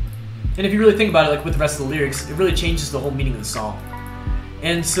 And if you really think about it, like with the rest of the lyrics, it really changes the whole meaning of the song.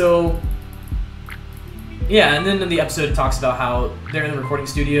 And so, yeah, and then in the episode it talks about how they're in the recording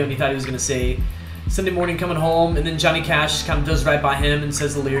studio and he thought he was going to say Sunday morning coming home, and then Johnny Cash kind of does right by him and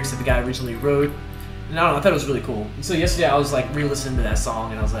says the lyrics that the guy originally wrote. And I don't know, I thought it was really cool. And so yesterday I was like re-listening to that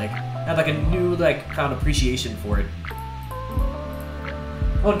song, and I was like, I had like a new like kind of appreciation for it.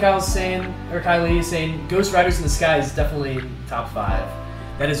 Oh, and Kylie is saying, Ghost Riders in the Sky is definitely top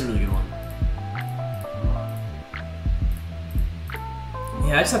 5. That is a really good one.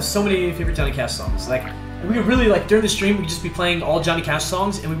 Yeah, I just have so many favorite Johnny Cash songs. Like, we could really, like, during the stream, we could just be playing all Johnny Cash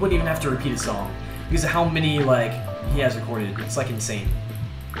songs, and we wouldn't even have to repeat a song. Because of how many, like, he has recorded. It's, like, insane.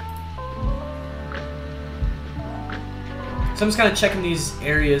 So I'm just kind of checking these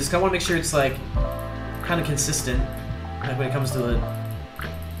areas, because I want to make sure it's, like, kind of consistent. Like, when it comes to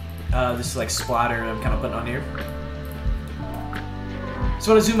this, like, splatter I'm kind of putting on here.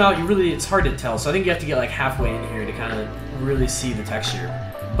 So when I zoom out, it's hard to tell. So I think you have to get, like, halfway in here to kind of really see the texture.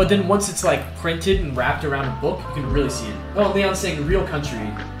 But then once it's like printed and wrapped around a book, you can really see it. Oh, Leon's saying Real Country.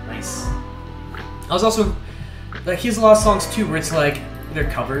 Nice. I was also, like, he has a lot of songs too where it's like, they're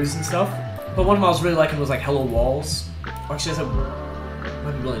covers and stuff. But one of them I was really liking was like Hello Walls. Or actually, that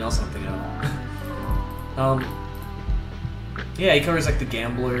might be really else I'm thinking of. Yeah, he covers like The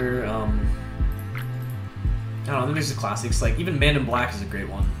Gambler. I don't know, then there's the classics. Like, even Man in Black is a great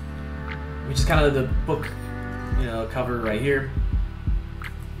one. Which is kind of the book, you know, cover right here.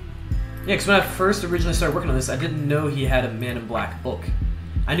 Yeah, because when I first originally started working on this, I didn't know he had a Man in Black book.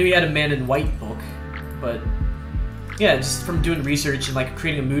 I knew he had a Man in White book, but yeah, just from doing research and like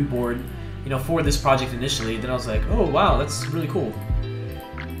creating a mood board, you know, for this project initially, then I was like, oh wow, that's really cool.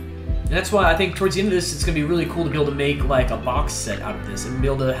 And that's why I think towards the end of this, it's gonna be really cool to be able to make like a box set out of this and be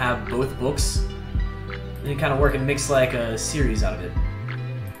able to have both books and kind of work and mix like a series out of it.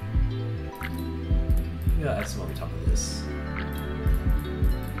 Yeah, that's what we're talking about this.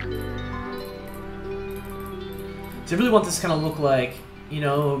 So I really want this to kind of look like, you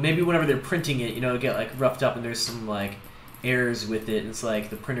know, maybe whenever they're printing it, you know, get like roughed up and there's some like errors with it and it's like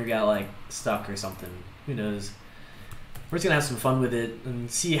the printer got like stuck or something. Who knows? We're just gonna have some fun with it and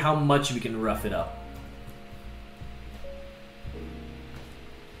see how much we can rough it up.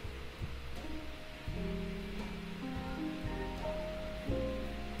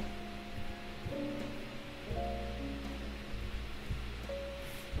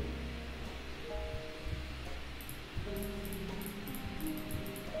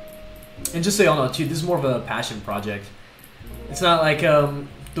 And just so y'all know too, this is more of a passion project. It's not like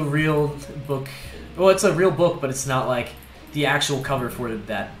the real book. Well, it's a real book, but it's not like the actual cover for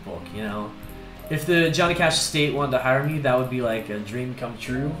that book, you know? If the Johnny Cash estate wanted to hire me, that would be like a dream come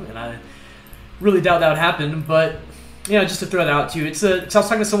true, and I really doubt that would happen, but, you know, just to throw that out too. So I was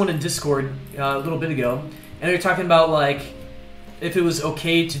talking to someone in Discord a little bit ago, and they were talking about like, if it was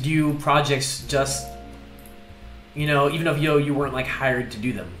okay to do projects just, you know, even if you weren't like hired to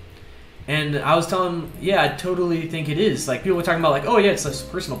do them. And I was telling him, yeah, I totally think it is. Like, people were talking about like, oh yeah, it's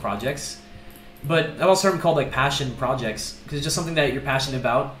like personal projects. But I've also heard them called like passion projects, because it's just something that you're passionate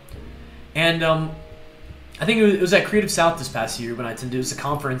about. And I think it was at Creative South this past year when I attended. It was a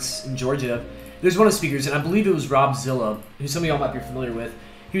conference in Georgia. There's one of the speakers, and I believe it was Rob Zilla, who some of y'all might be familiar with.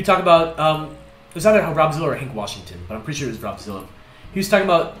 He would talk about, it was either Rob Zilla or Hank Washington, but I'm pretty sure it was Rob Zilla. He was talking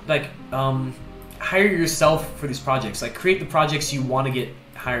about like, hire yourself for these projects. Like, create the projects you want to get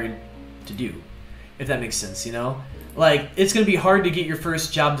hired to do, if that makes sense, you know? Like, it's going to be hard to get your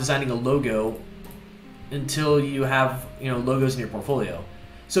first job designing a logo until you have, you know, logos in your portfolio.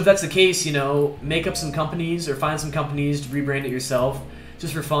 So if that's the case, you know, make up some companies or find some companies to rebrand it yourself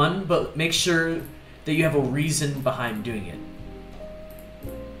just for fun, but make sure that you have a reason behind doing it.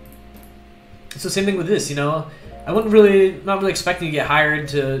 So same thing with this, you know? I not really expecting to get hired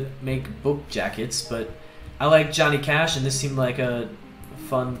to make book jackets, but I like Johnny Cash and this seemed like a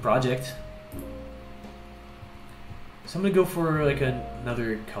fun project. So I'm gonna go for like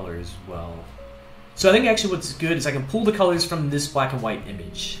another color as well. So I think actually what's good is I can pull the colors from this black and white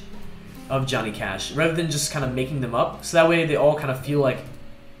image of Johnny Cash rather than just kind of making them up. So that way they all kind of feel like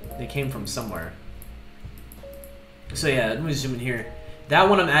they came from somewhere. So yeah, let me zoom in here. That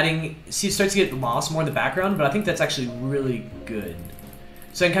one I'm adding, see, it starts to get lost more in the background, but I think that's actually really good.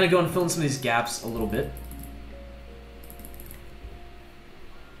 So I can kind of go and fill in some of these gaps a little bit.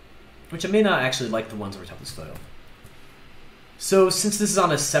 Which I may not actually like the ones over top of this photo. So since this is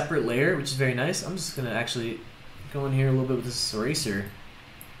on a separate layer, which is very nice, I'm just going to actually go in here a little bit with this eraser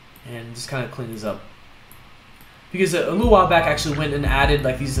and just kind of clean these up. Because a little while back I actually went and added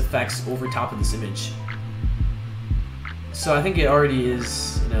like these effects over top of this image. So I think it already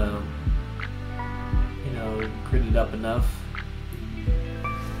is, you know, gridded up enough.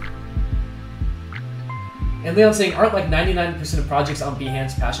 And Leon's saying, aren't like 99% of projects on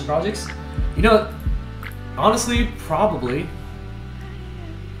Behance passion projects? You know, Honestly, probably.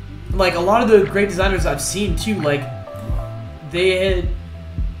 Like, a lot of the great designers I've seen, too, like, they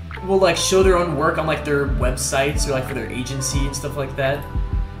will, like, show their own work on, like, their websites or, like, for their agency and stuff like that.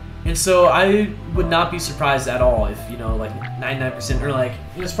 And so I would not be surprised at all if, you know, like, 99%, or, like,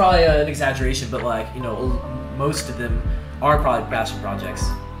 it's probably an exaggeration, but, like, you know, most of them are probably passion projects.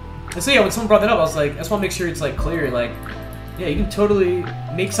 And so, yeah, when someone brought that up, I was like, I just want to make sure it's, like, clear, like, yeah, you can totally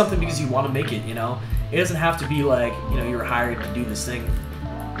make something because you want to make it, you know? It doesn't have to be, like, you know, you're hired to do this thing.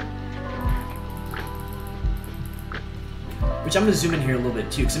 Which I'm going to zoom in here a little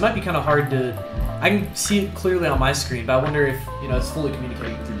bit too, because it might be kind of hard to... I can see it clearly on my screen, but I wonder if, you know, it's fully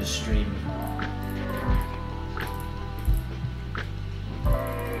communicating through the stream.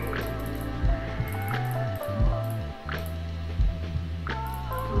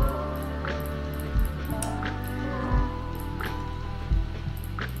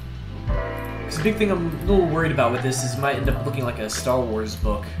 Because the big thing I'm a little worried about with this is it might end up looking like a Star Wars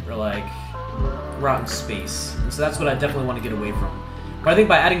book, or like... we're out in space, and so that's what I definitely want to get away from. But I think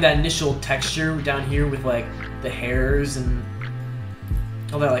by adding that initial texture down here with like the hairs and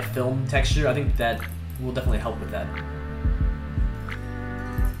all that like film texture, I think that will definitely help with that.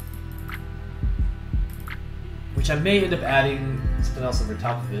 Which I may end up adding something else over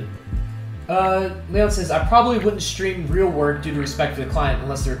top of it. Leon says, I probably wouldn't stream real work due to respect for the client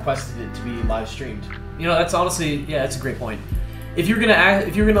unless they requested it to be live streamed. You know, that's honestly, yeah, that's a great point. If you're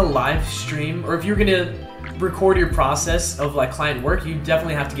gonna live stream, or if you're gonna record your process of like client work, you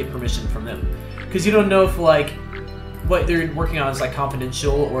definitely have to get permission from them, because you don't know if like what they're working on is like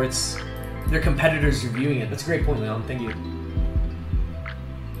confidential or it's their competitors reviewing it. That's a great point, Leon. Thank you.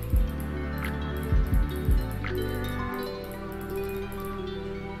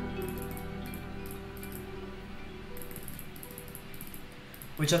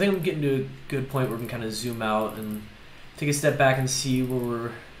 Which I think I'm getting to a good point where we can kind of zoom out and take a step back and see where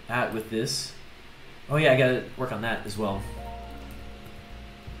we're at with this. Oh yeah, I gotta work on that as well.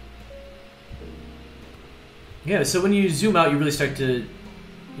 Yeah, so when you zoom out, you really start to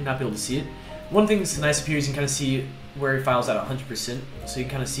not be able to see it. One thing that's nice up here is you can kind of see where your file's at 100%, so you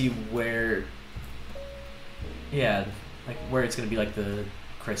can kind of see where, yeah, like where it's gonna be like the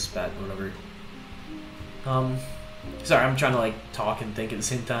crisp at or whatever. Sorry, I'm trying to like talk and think at the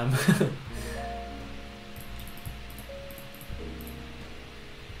same time.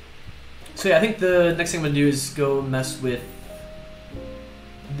 So yeah, I think the next thing I'm gonna do is go mess with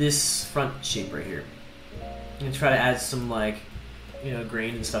this front shape right here. I'm gonna try to add some like, you know,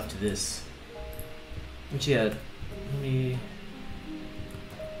 grain and stuff to this. Which yeah, let me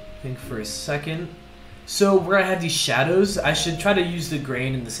think for a second. So where I have these shadows, I should try to use the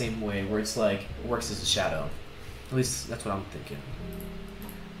grain in the same way, where it's like works as a shadow. At least that's what I'm thinking.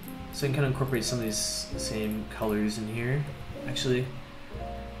 So I can kind of incorporate some of these same colors in here. Actually,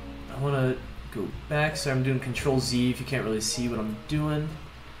 I want to go back, so I'm doing Control Z if you can't really see what I'm doing.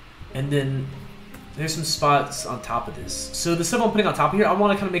 And then there's some spots on top of this. So the stuff I'm putting on top of here, I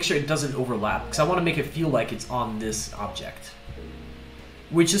want to kind of make sure it doesn't overlap, because I want to make it feel like it's on this object.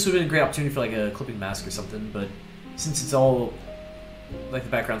 Which this would have been a great opportunity for like a clipping mask or something, but since it's all, like the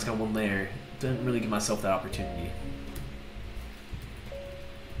background's kind of one layer, didn't really give myself that opportunity.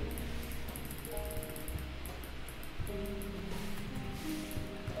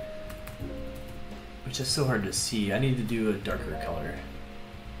 Which is so hard to see. I need to do a darker color.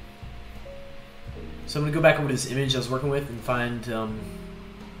 So I'm going to go back over to this image I was working with and find,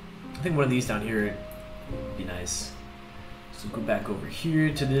 I think one of these down here would be nice. So go back over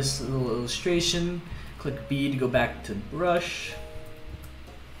here to this little illustration, click B to go back to brush.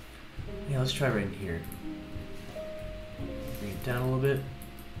 Yeah, let's try right in here. Bring it down a little bit.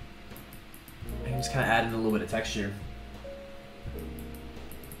 I can just kind of add in a little bit of texture.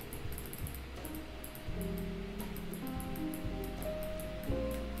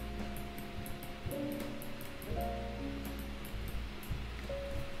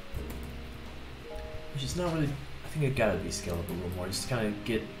 Which is not really, I think it gotta be scaled up a little more, just to kind of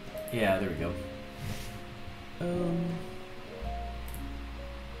get, yeah, there we go.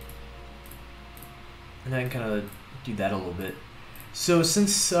 And then kind of do that a little bit. So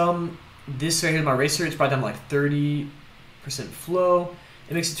since this right here, my eraser, it's brought down to like 30% flow,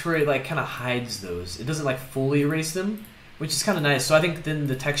 it makes it to where it like kind of hides those. It doesn't like fully erase them, which is kind of nice. So I think then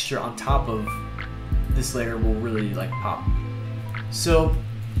the texture on top of this layer will really like pop. So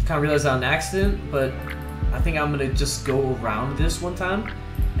kind of realized that on accident, but I think I'm gonna just go around this one time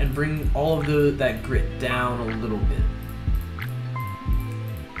and bring all of that grit down a little bit.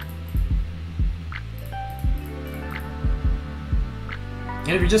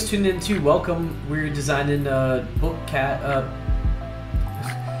 And if you're just tuning in too, welcome. We're designing a book I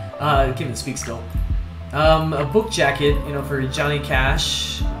can't even speak still. A book jacket, you know, for Johnny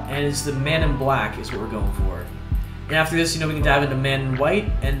Cash, and it's the Man in Black is what we're going for. And after this, you know, we can dive into Man in White,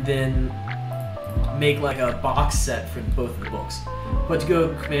 and then make like a box set for both of the books. But to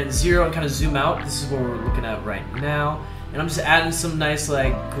go Command 0 and kind of zoom out, this is what we're looking at right now. And I'm just adding some nice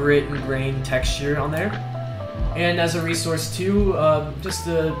like grit and grain texture on there. And as a resource too, just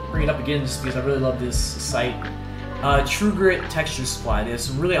to bring it up again, just because I really love this site, True Grit Texture Supply. They have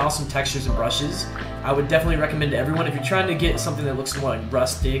some really awesome textures and brushes. I would definitely recommend to everyone if you're trying to get something that looks more like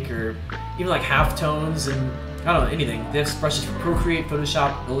rustic or even like halftones and I don't know, anything. They have brushes for Procreate,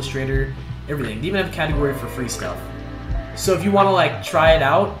 Photoshop, Illustrator, everything. They even have a category for free stuff. So if you want to like try it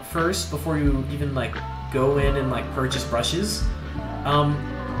out first before you even like go in and like purchase brushes,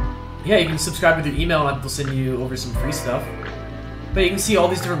 yeah, you can subscribe with your email and they'll send you over some free stuff. But you can see all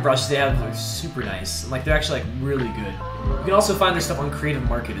these different brushes they have. They're super nice. And like they're actually like really good. You can also find their stuff on Creative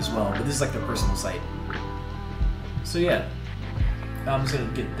Market as well, but this is like their personal site. So yeah, I'm just gonna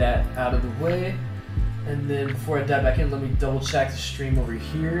get that out of the way. And then before I dive back in, let me double check the stream over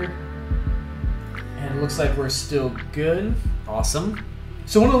here. And it looks like we're still good. Awesome.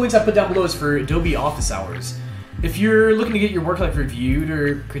 So one of the links I put down below is for Adobe Office Hours. If you're looking to get your work like reviewed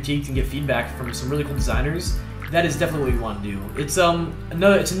or critiqued and get feedback from some really cool designers, that is definitely what you want to do. It's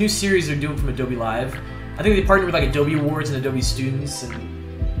it's a new series they're doing from Adobe Live. I think they partner with like Adobe Awards and Adobe students, and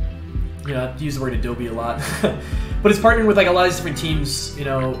you know, I use the word Adobe a lot. But it's partnering with like a lot of these different teams, you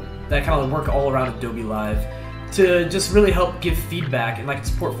know, that kind of work all around Adobe Live to just really help give feedback in like its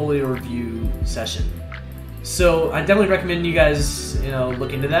portfolio review session. So I definitely recommend you guys, you know,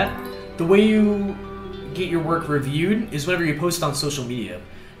 look into that. The way you get your work reviewed is whenever you post on social media.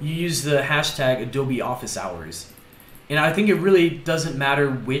 You use the hashtag Adobe Office Hours. And I think it really doesn't matter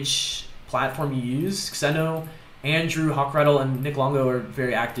which platform you use, because I know Andrew, Hochradel, and Nick Longo are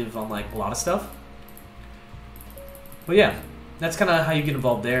very active on like a lot of stuff. But yeah, that's kind of how you get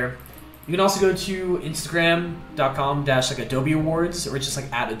involved there. You can also go to Instagram.com/Adobe Awards, or just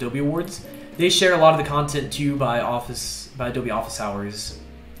like @Adobe Awards. They share a lot of the content too by Adobe Office Hours.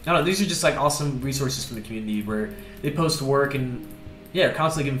 I don't know, these are just like awesome resources from the community where they post work and yeah, are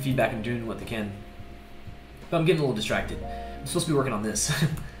constantly giving feedback and doing what they can. But I'm getting a little distracted. I'm supposed to be working on this.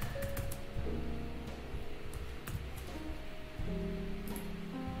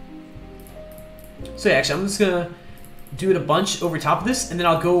 So yeah, actually I'm just gonna do it a bunch over top of this, and then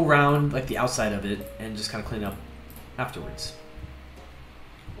I'll go around like the outside of it and just kind of clean up afterwards.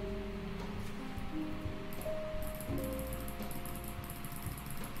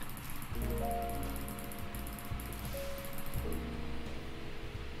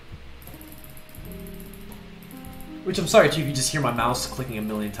 Which I'm sorry too if you just hear my mouse clicking a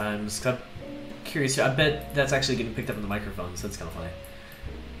million times, because I'm curious. I bet that's actually getting picked up in the microphone, so that's kind of funny.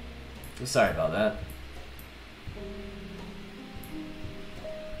 So sorry about that.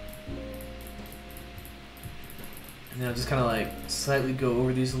 And then I'll just kind of like slightly go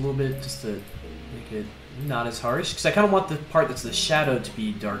over these a little bit just to make it not as harsh, because I kind of want the part that's the shadow to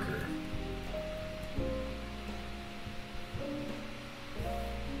be darker.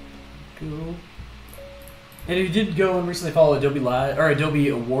 Go. And if you did go and recently follow Adobe Live or Adobe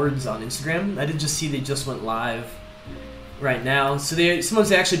Awards on Instagram, I did just see they just went live right now. So sometimes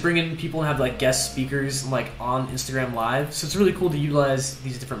they actually bring in people and have like guest speakers like on Instagram Live. So it's really cool to utilize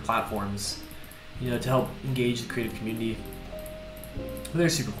these different platforms, you know, to help engage the creative community. But they're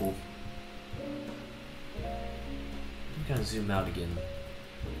super cool. I'm gonna zoom out again.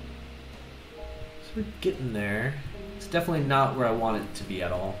 So we're getting there. It's definitely not where I want it to be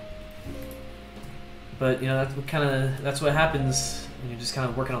at all. But you know, that's what happens when you're just kind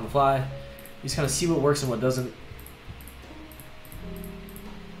of working on the fly. You just kind of see what works and what doesn't.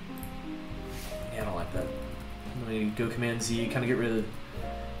 Yeah, I don't like that. I'm gonna go Command Z, kind of get rid of,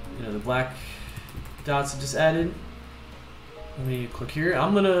 you know, the black dots I just added. Let me click here.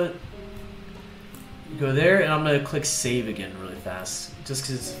 I'm gonna go there and I'm gonna click Save again really fast, just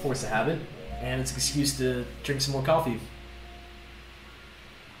because it's a force of habit and it's an excuse to drink some more coffee.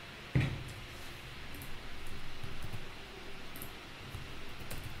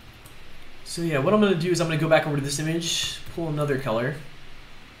 So yeah, what I'm going to do is I'm going to go back over to this image, pull another color,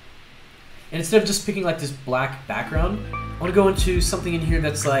 and instead of just picking like this black background, I want to go into something in here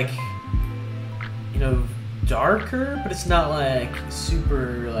that's like, you know, darker, but it's not like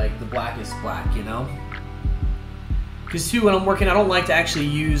super like the blackest black, you know? Because too, when I'm working, I don't like to actually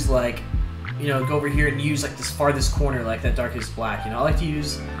use like, you know, go over here and use like this farthest corner, like that darkest black, you know? I like to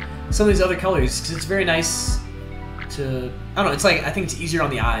use some of these other colors because it's very nice to, I don't know, it's like, I think it's easier on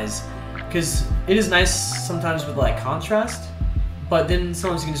the eyes, because it is nice sometimes with like contrast, but then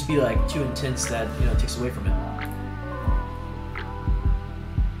sometimes it can just be like too intense that, you know, it takes away from it.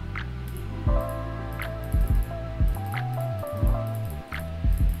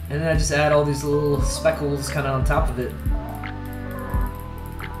 And then I just add all these little speckles kind of on top of it.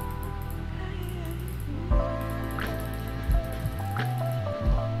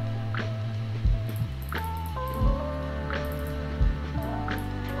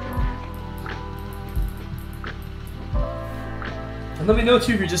 And let me know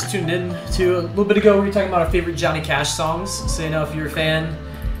too if you're just tuned in to a little bit ago we were talking about our favorite Johnny Cash songs. So you know, if you're a fan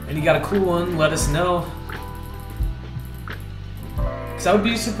and you got a cool one, let us know. Cause I would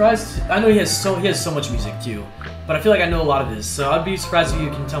be surprised. I know he has so much music too, but I feel like I know a lot of his. So I'd be surprised if you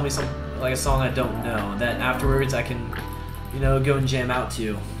can tell me some like a song I don't know that afterwards I can, you know, go and jam out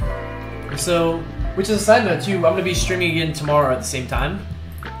to. And so, which is a side note too, I'm gonna be streaming again tomorrow at the same time.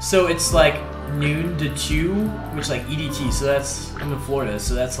 So it's like noon to 2, which like EDT. So that's, I'm in Florida,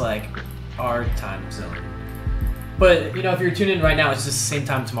 so that's like our time zone. But you know, if you're tuned in right now, it's just the same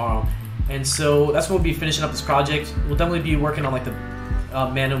time tomorrow. And so that's when we'll be finishing up this project. We'll definitely be working on like the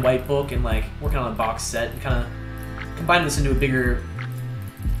Man in White book and like working on a box set and kind of combine this into a bigger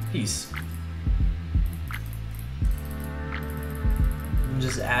piece. I'm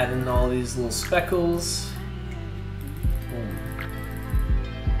just adding all these little speckles. Boom.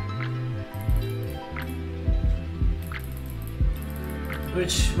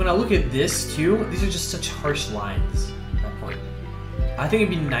 Which, when I look at this too, these are just such harsh lines at that point. I think it'd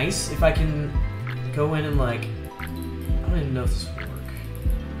be nice if I can go in and like, I don't even know if this would work.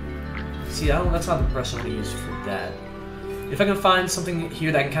 See, that's not the brush I want to use for that. If I can find something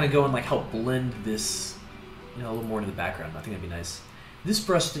here that can kind of go and like help blend this, you know, a little more into the background, I think that'd be nice. This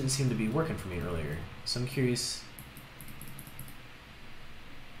brush didn't seem to be working for me earlier, so I'm curious.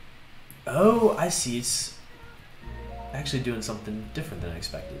 Oh, I see. It's actually doing something different than I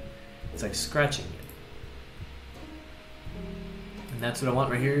expected. It's like scratching it. And that's what I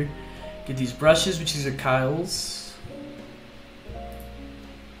want right here. Get these brushes, which these are Kyle's.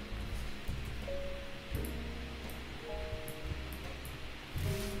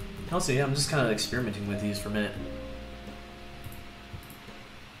 Also, yeah, I'm just kind of experimenting with these for a minute.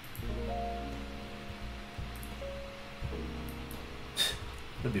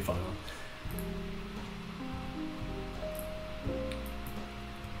 That'd be fun, huh?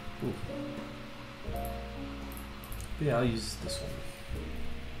 Ooh. But yeah, I'll use this one.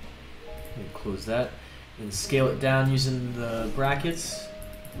 Let me close that and scale it down using the brackets.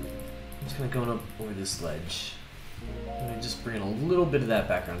 I'm just kind of going up over this ledge. I'm going to just bring in a little bit of that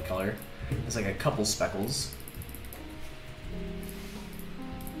background color. There's like a couple speckles.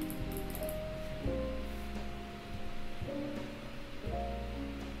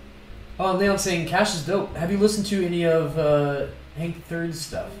 Oh, Leon's saying Cash is dope. Have you listened to any of Hank III's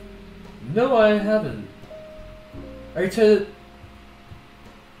stuff? No, I haven't. Are you to...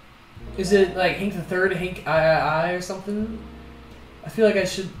 Is it like Hank III, Hank III or something? I feel like I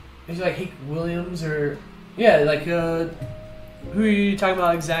should... Is it like Hank Williams or... Yeah, like, who are you talking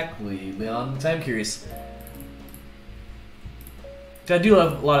about exactly, Leon? Because I'm curious. I do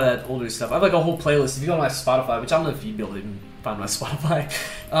love a lot of that older stuff. I have like a whole playlist. If you go on my Spotify, which I don't know if you'd be able to even find my Spotify,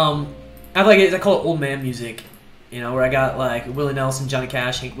 I have like I call it old man music, you know, where I got like Willie Nelson, Johnny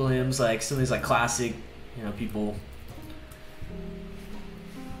Cash, Hank Williams, like some of these like classic, you know, people.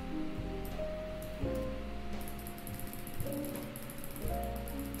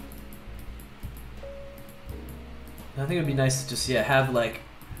 I think it'd be nice to just have like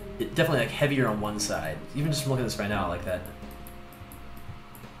it definitely like heavier on one side. Even just from looking at this right now, I like that.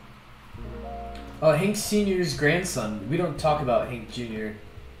 Oh, Hank Sr.'s grandson. We don't talk about Hank Jr.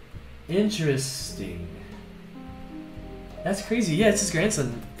 Interesting. That's crazy. Yeah, it's his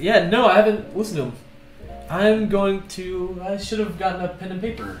grandson. Yeah, no, I haven't listened to him. I should have gotten a pen and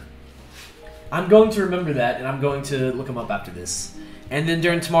paper. I'm going to remember that, and I'm going to look him up after this. And then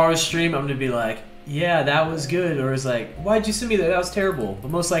during tomorrow's stream, I'm going to be like, yeah, that was good. Or it's like, why'd you send me that? That was terrible. But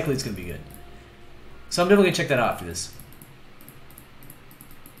most likely it's going to be good. So I'm definitely going to check that out after this.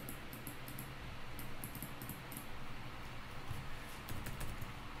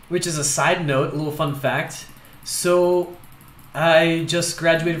 Which is a side note, a little fun fact. So I just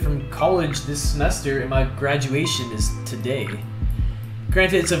graduated from college this semester, and my graduation is today.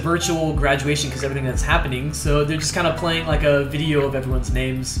 Granted, it's a virtual graduation because everything that's happening, so they're just kind of playing like a video of everyone's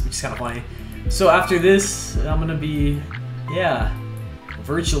names, which is kind of funny. So after this, I'm going to be, yeah,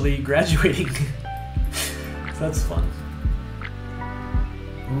 virtually graduating. So that's fun.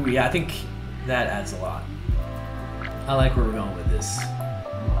 Ooh, yeah, I think that adds a lot. I like where we're going with this.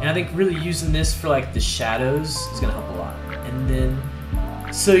 And I think really using this for like the shadows is gonna help a lot. And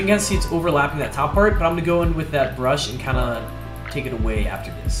then, so you can kind of see it's overlapping that top part, but I'm gonna go in with that brush and kind of take it away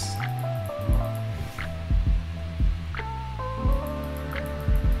after this.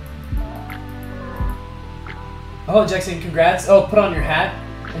 Oh, Jackson, congrats. Oh, put on your hat.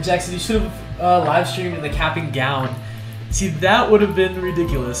 And Jackson, you should have live streamed in the cap and gown. See, that would have been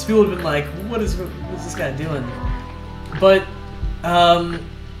ridiculous. People would have been like, what is this guy doing? But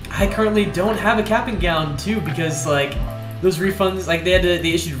I currently don't have a cap and gown too, because like those refunds, like they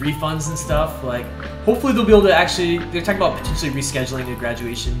issued refunds and stuff. Like hopefully they'll be able to actually, they're talking about potentially rescheduling a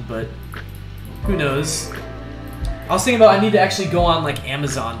graduation, but who knows? I was thinking about I need to actually go on like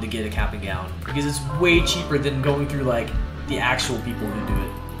Amazon to get a cap and gown, because it's way cheaper than going through like the actual people who do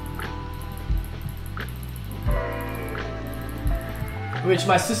it. Which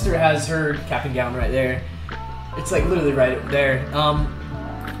my sister has her cap and gown right there. It's like literally right over there.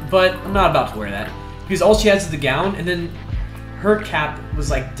 But I'm not about to wear that, because all she has is the gown, and then her cap was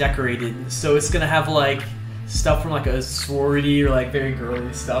like decorated, so it's gonna have like stuff from like a sorority or like very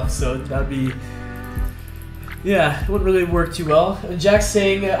girly stuff. So that'd be, yeah, it wouldn't really work too well. And Jack's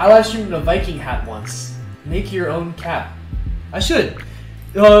saying, I live streamed in a Viking hat once. Make your own cap. I should.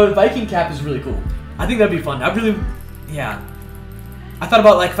 Viking cap is really cool. I think that'd be fun. I really, yeah. I thought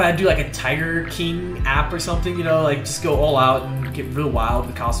about like if I do like a Tiger King app or something, you know, like just go all out and get real wild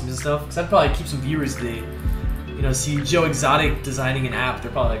with costumes and stuff. Because I'd probably keep some viewers today. You know, see Joe Exotic designing an app,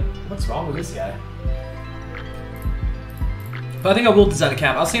 they're probably like, what's wrong with this guy? But I think I will design a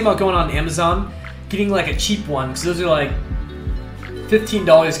cap. I was thinking about going on Amazon, getting like a cheap one, because those are like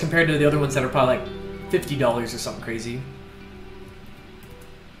 $15 compared to the other ones that are probably like $50 or something crazy.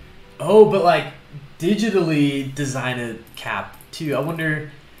 Oh, but like digitally design a cap too. I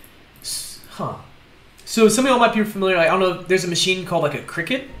wonder, huh? So some of y'all might be familiar. Like, I don't know. There's a machine called like a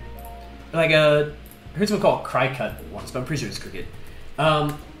Cricut, like a. I heard someone call it Cricut once, but I'm pretty sure it's Cricut.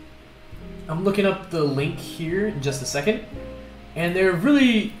 I'm looking up the link here in just a second, and they're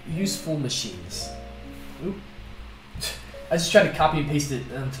really useful machines. Oop. I just tried to copy and paste it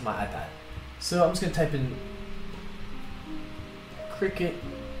onto my iPad. So I'm just gonna type in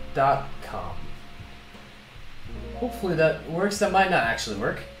Cricut.com. Hopefully that works. That might not actually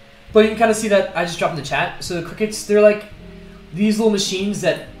work, but you can kind of see that I just dropped in the chat. So the Cricuts, they're like these little machines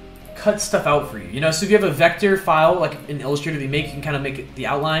that cut stuff out for you. You know, so if you have a vector file like in Illustrator that you make, you can kind of make it the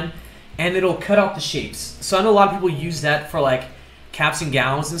outline, and it'll cut out the shapes. So I know a lot of people use that for like caps and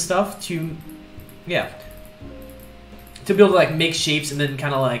gowns and stuff to, yeah, to be able to like make shapes and then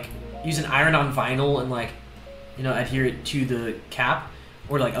kind of like use an iron on vinyl and like, you know, adhere it to the cap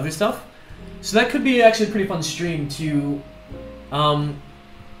or like other stuff. So that could be actually a pretty fun stream to,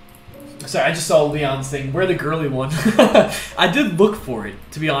 sorry, I just saw Leon's thing. Wear the girly one. I did look for it,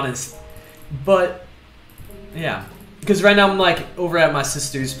 to be honest. But, yeah. Because right now I'm like over at my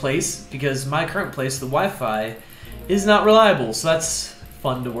sister's place, because my current place, the Wi-Fi, is not reliable. So that's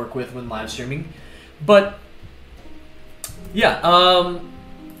fun to work with when live streaming. But, yeah.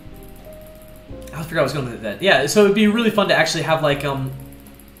 I forgot I was going to that. Yeah, so it'd be really fun to actually have like,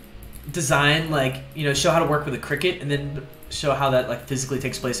 design, like, you know, show how to work with a Cricut, and then show how that like physically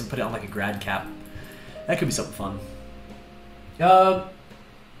takes place and put it on like a grad cap. That could be something fun.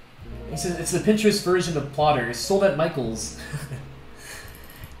 It's the Pinterest version of Plotter. It's sold at Michael's.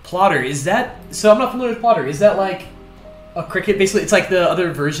 Plotter, is that, so I'm not familiar with Plotter. Is that like a Cricut? Basically it's like the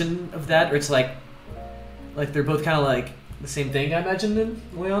other version of that, or it's like they're both kind of like the same thing, I imagine, then,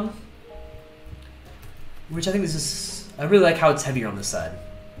 Leon? Which I think this is, I really like how it's heavier on this side.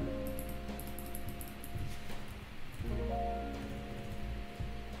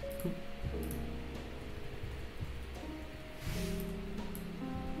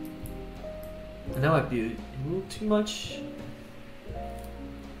 And that might be a little too much.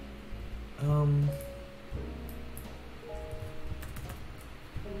 And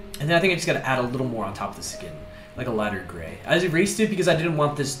then I think I just gotta add a little more on top of the skin, like a lighter gray. I just erased it because I didn't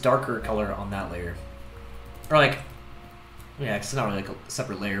want this darker color on that layer. Or like, yeah, it's not really like a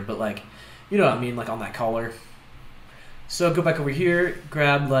separate layer, but like, you know what I mean, like on that collar. So go back over here,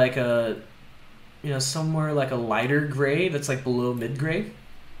 grab like a, you know, somewhere like a lighter gray that's like below mid-gray.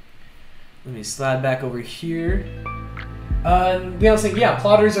 Let me slide back over here. Leon's saying, yeah,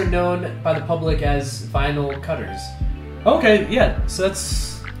 plotters are known by the public as vinyl cutters. Okay, yeah, so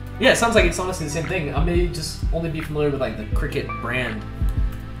that's, yeah, it sounds like it's honestly the same thing. I may just only be familiar with like the Cricut brand.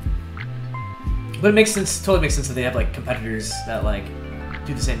 But it makes sense, totally makes sense that they have like competitors that like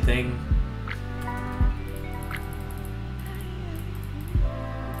do the same thing.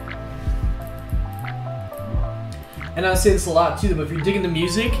 And And I say this a lot too, but if you're digging the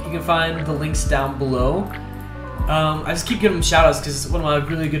music, you can find the links down below. I just keep giving him shout outs because it's one of my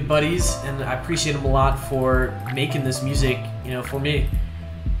really good buddies, and I appreciate him a lot for making this music, you know, for me.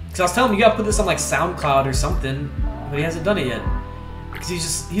 Because I was telling him, you gotta put this on like SoundCloud or something, but he hasn't done it yet. Because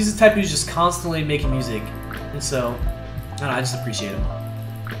he's the type who's just constantly making music. And so, I don't know, I just appreciate him.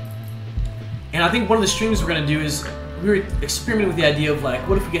 And I think one of the streams we're gonna do is, we were experimenting with the idea of like,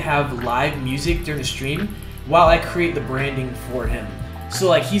 what if we could have live music during the stream while I create the branding for him. So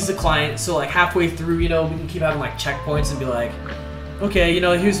like, he's the client, so like halfway through, you know, we can keep having like checkpoints and be like, okay, you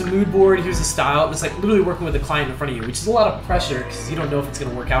know, here's the mood board, here's the style. It's like literally working with the client in front of you, which is a lot of pressure because you don't know if it's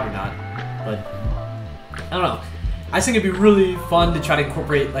gonna work out or not. But I don't know. I just think it'd be really fun to try to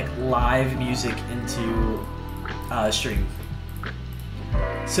incorporate like live music into stream.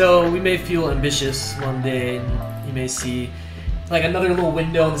 So we may feel ambitious one day, and you may see like another little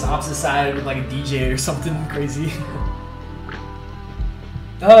window on this opposite side with like a DJ or something crazy.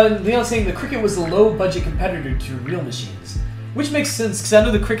 Leon's saying the Cricut was the low-budget competitor to real machines, which makes sense because I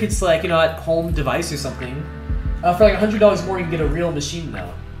know the Cricut's like, you know, at home device or something. For like $100 more, you can get a real machine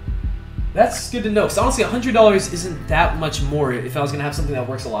now. That's good to know because honestly, $100 isn't that much more if I was gonna have something that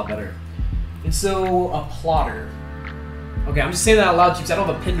works a lot better. And so a plotter. Okay, I'm just saying that out loud too because I don't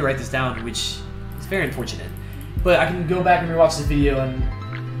have a pen to write this down, which is very unfortunate. But I can go back and rewatch this video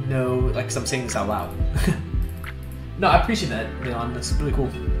and know, like, because I'm saying this out loud. No, I appreciate that, Leon. That's really cool.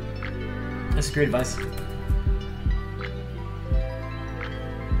 That's great advice.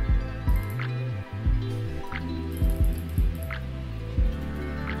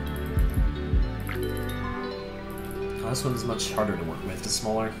 Oh, this one's much harder to work with. It's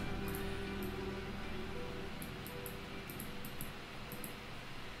smaller.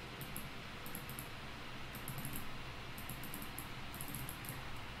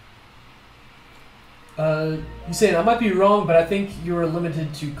 You saying I might be wrong, but I think you're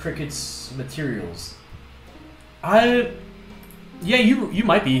limited to Cricut's materials. Yeah, you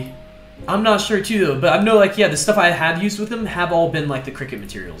might be. I'm not sure too though, but I know like, yeah, the stuff I had used with them have all been like the Cricut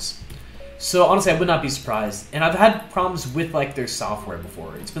materials. So honestly, I would not be surprised. And I've had problems with like their software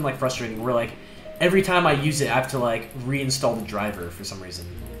before. It's been like frustrating where like every time I use it, I have to like reinstall the driver for some reason.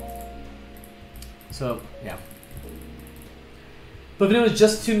 So yeah. But if anyone's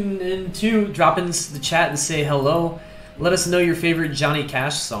just tuning in too, drop in the chat and say hello. Let us know your favorite Johnny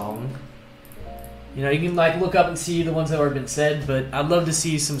Cash song. You know, you can like look up and see the ones that have already been said, but I'd love to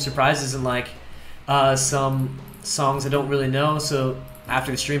see some surprises and like some songs I don't really know. So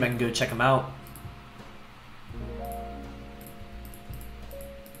after the stream, I can go check them out.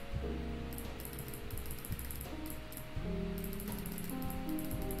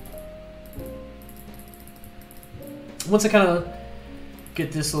 Once I kind of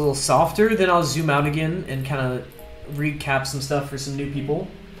get this a little softer, then I'll zoom out again and kind of recap some stuff for some new people.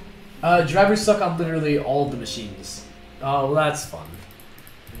 Drivers suck on literally all of the machines. Oh, well, that's fun.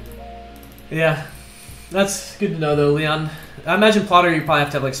 Yeah, that's good to know though, Leon. I imagine Plotter, you probably have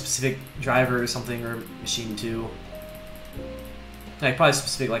to have like specific driver or something, or machine too. Like probably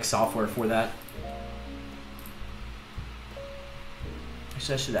specific like software for that.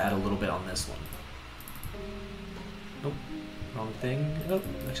 Actually, I should add a little bit on this one. Nope, wrong thing. Oh,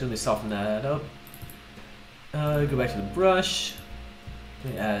 actually, let me soften that up. Go back to the brush.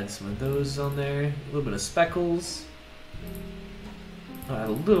 Let me add some of those on there. A little bit of speckles. I'll add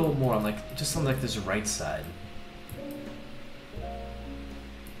a little more on like just on like this right side.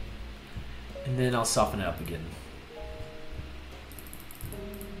 And then I'll soften it up again.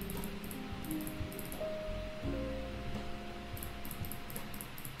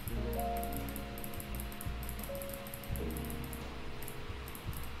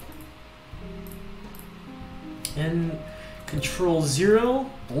 And Control 0,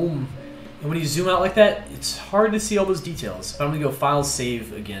 boom. And when you zoom out like that, it's hard to see all those details. But I'm gonna go File,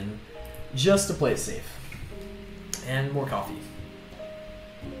 Save again, just to play it safe. And more coffee.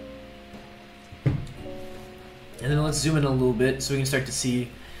 And then let's zoom in a little bit so we can start to see,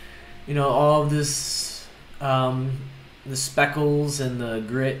 you know, all of this, the speckles and the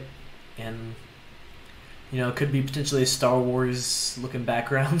grit, and you know, it could be potentially a Star Wars looking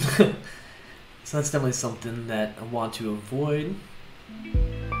background. So that's definitely something that I want to avoid.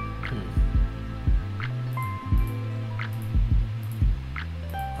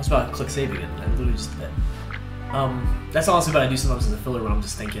 I was about to click save again. I literally just did that. That's honestly what I do sometimes as a filler when I'm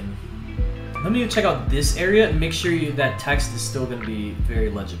just thinking, let me check out this area and make sure that text is still going to be very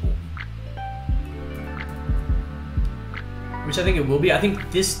legible. Which I think it will be. I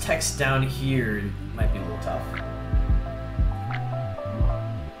think this text down here might be a little tough.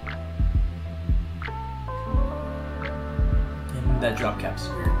 that drop cap's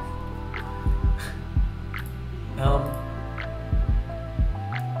weird.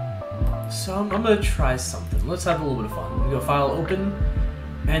 So I'm gonna try something. Let's have a little bit of fun. I'm gonna go File, Open,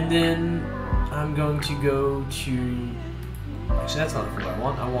 and then I'm going to go to. Actually, that's not the folder I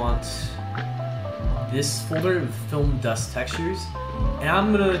want. I want this folder with Film Dust Textures, and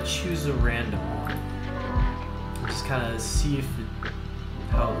I'm gonna choose a random one. Just kind of see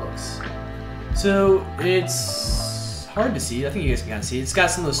how it looks. So it's hard to see. I think you guys can kind of see. It's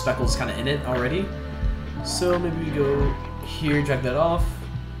got some of those speckles kind of in it already. So maybe we go here, drag that off,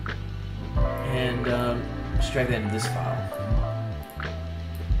 and just drag that into this file.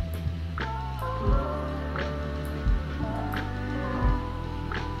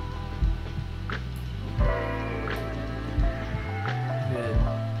 Good.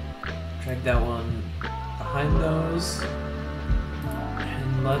 Drag that one behind those,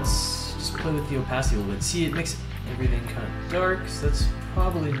 and let's just play with the opacity a little bit. See, it makes everything kind of dark, so that's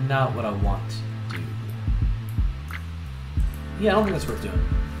probably not what I want to do. Yeah, I don't think that's worth doing.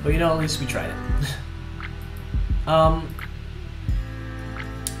 But you know, at least we tried it.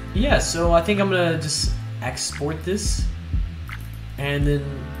 Yeah, so I think I'm gonna just export this, and then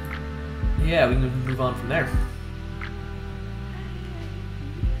yeah, we can move on from there.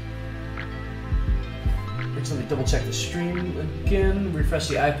 Let me double check the stream again, refresh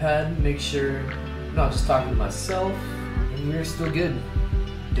the iPad, make sure I'm not just talking to myself, and we're still good.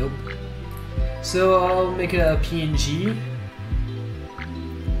 Dope. So I'll make a PNG.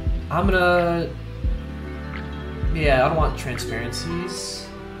 I'm gonna, yeah, I don't want transparencies.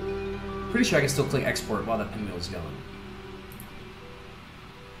 Pretty sure I can still click export while that pinwheel is going.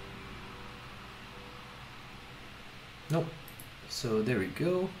 Nope. So there we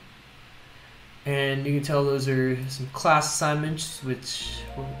go. And you can tell those are some class assignments, which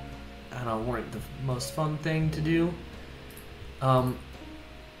I don't know, weren't the most fun thing to do. So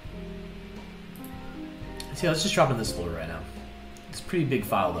yeah, let's just drop in this folder right now. It's a pretty big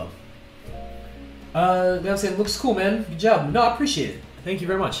file though. It looks cool, man. Good job. No, I appreciate it. Thank you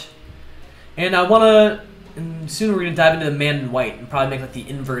very much. And I wanna, and soon we're gonna dive into the man in white and probably make like the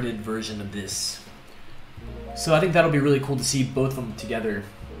inverted version of this. So I think that'll be really cool to see both of them together,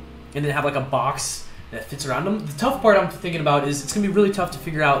 and then have like a box that fits around them. The tough part I'm thinking about is it's gonna be really tough to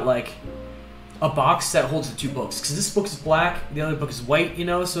figure out like a box that holds the two books, because this book is black, the other book is white, you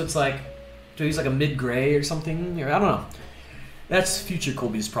know. So it's like, do I use like a mid-gray or something? Or I don't know. That's future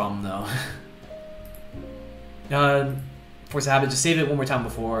Colby's problem though. Force a habit, just save it one more time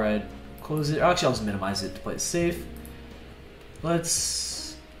before I close it. Or actually, I'll just minimize it to play it safe.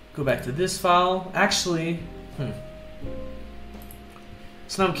 Let's go back to this file. Actually,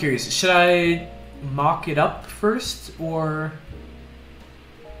 so now I'm curious, should I mock it up first, or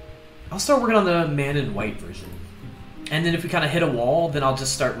I'll start working on the man in white version, and then if we kind of hit a wall, then I'll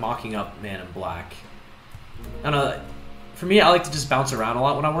just start mocking up man in black. I don't know. For me, I like to just bounce around a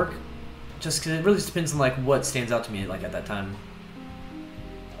lot when I work, just because it really just depends on like what stands out to me like at that time.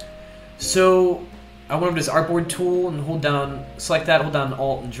 So I went over to this artboard tool and hold down, select that, hold down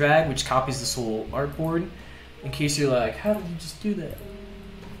Alt and drag, which copies this whole artboard. In case you're like, how did you just do that?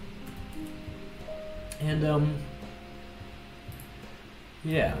 And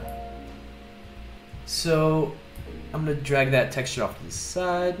yeah. So I'm gonna drag that texture off to the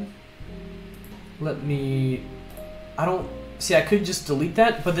side. Let me, I don't, see, I could just delete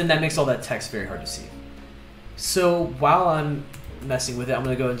that, but then that makes all that text very hard to see. So while I'm messing with it, I'm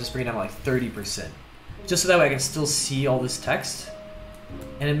gonna go and just bring it down to like 30%. Just so that way I can still see all this text.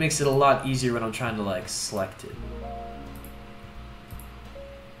 And it makes it a lot easier when I'm trying to like select it.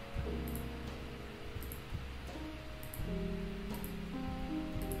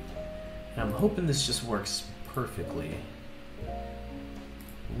 And I'm hoping this just works perfectly.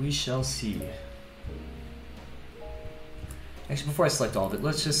 We shall see. Actually, before I select all of it,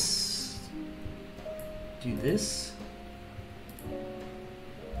 let's just do this.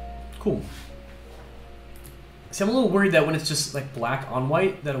 Cool. See, I'm a little worried that when it's just like black on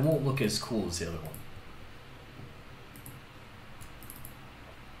white, that it won't look as cool as the other one.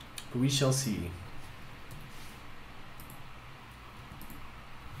 But we shall see.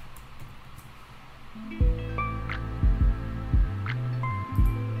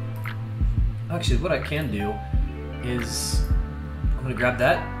 Actually, what I can do is I'm gonna grab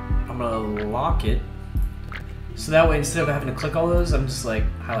that, I'm gonna lock it, so that way instead of having to click all those, I'm just like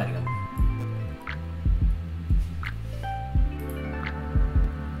highlighting them.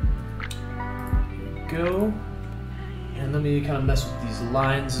 Go, and let me kind of mess with these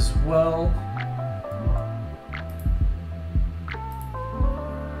lines as well.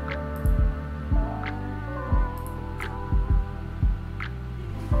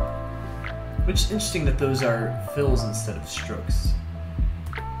 Which is interesting that those are fills instead of strokes.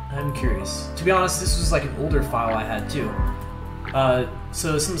 I'm curious. To be honest, this was like an older file I had too.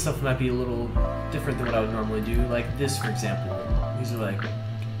 So some stuff might be a little different than what I would normally do. Like this, for example. These are like,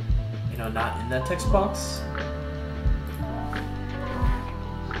 you know, not in that text box.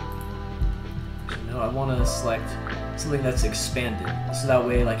 So no, I want to select something that's expanded. So that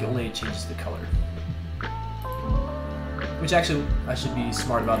way, like, it only changes the color. Which actually, I should be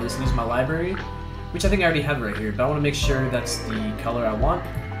smart about this and use my library, which I think I already have right here, but I want to make sure that's the color I want.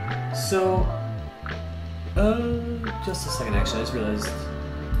 So, just a second actually, I just realized.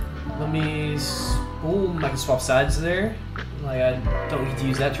 Let me, boom, I can swap sides there. Like, I don't get to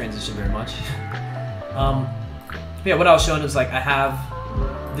use that transition very much. Yeah, what I was showing is like, I have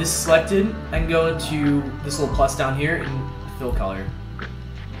this selected, I can go into this little plus down here and fill color.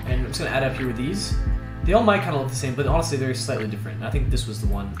 And I'm just gonna add up here with these. They all might kind of look the same, but honestly they're slightly different. I think this was the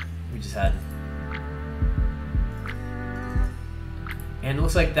one we just had. And it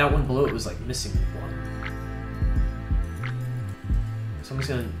looks like that one below it was like missing one. So I'm just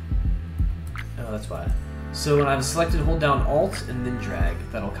gonna, oh, that's why. So when I've selected, hold down Alt and then drag.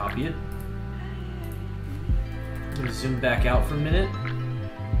 That'll copy it. I'm gonna zoom back out for a minute.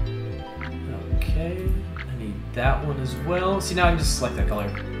 Okay, I need that one as well. See, now I can just select that color.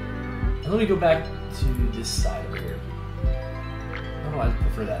 And let me go back to this side over here. I don't know why I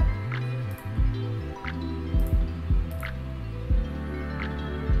prefer that.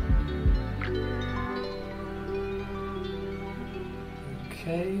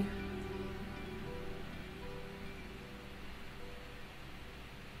 Okay.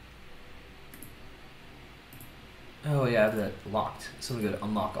 Oh yeah, I have that locked. So I'm gonna go to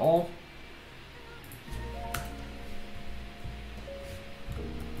unlock all.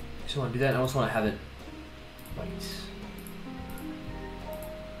 Just want to do that, and I also want to have it white.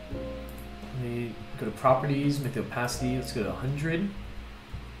 Let me go to properties, make the opacity, let's go to 100.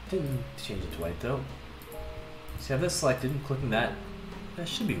 Didn't change it to white though. So I have that selected, clicking that. That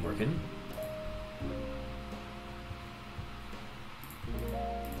should be working.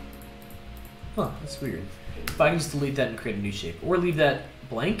 Huh, that's weird. If I can just delete that and create a new shape, or leave that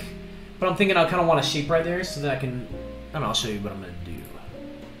blank. But I'm thinking I kind of want a shape right there so that I can, I don't know, I'll show you what I'm going to do.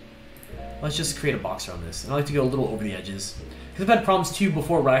 Let's just create a box around this. And I like to go a little over the edges. Because I've had problems too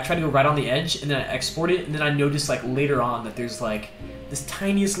before where I try to go right on the edge and then I export it and then I notice like later on that there's like this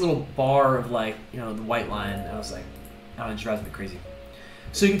tiniest little bar of like, you know, the white line. And I was like, oh, it drives me crazy.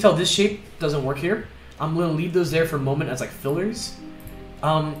 So you can tell this shape doesn't work here. I'm going to leave those there for a moment as like fillers.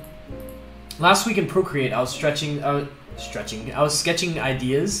 Last week in Procreate, I was I was sketching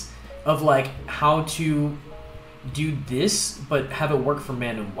ideas of like how to do this, but have it work for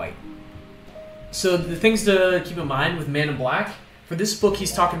Man in White. So the things to keep in mind with Man in Black, for this book,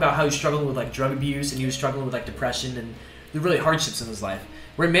 he's talking about how he's struggling with like drug abuse and he was struggling with like depression and the really hardships in his life.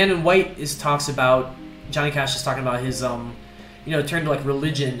 Where Man in White talks about, Johnny Cash is talking about his, you know, turn to like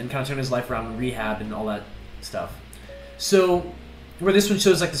religion and kind of turn his life around in rehab and all that stuff. So where this one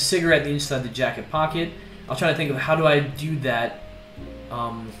shows like the cigarette inside the jacket pocket, I'll try to think of how do I do that.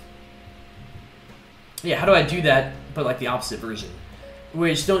 Yeah, how do I do that, but like the opposite version.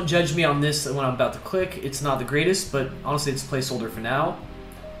 Which, don't judge me on this when I'm about to click. It's not the greatest, but honestly it's a placeholder for now.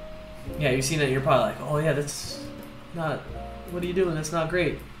 Yeah, you've seen it, you're probably like, oh yeah, that's not, what are you doing? That's not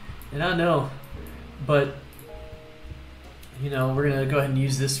great. And I know, but, you know, we're going to go ahead and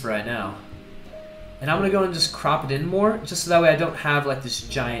use this for right now. And I'm going to go and just crop it in more, just so that way I don't have like this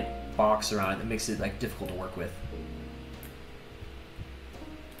giant box around it that makes it like difficult to work with.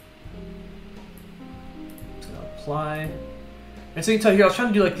 Just going to apply. And so you can tell here, I was trying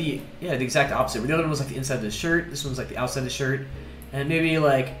to do like the exact opposite. Where the other one was like the inside of the shirt, this one's like the outside of the shirt. And maybe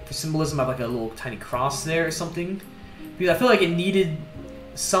like for symbolism I have like a little tiny cross there or something. Because I feel like it needed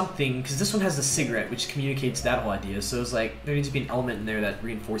something, because this one has the cigarette, which communicates that whole idea. So it's like, there needs to be an element in there that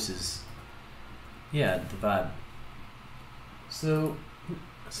reinforces, yeah, the vibe. So,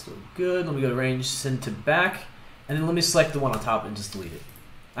 that's still good. Let me go to range, send to back. And then let me select the one on top and just delete it.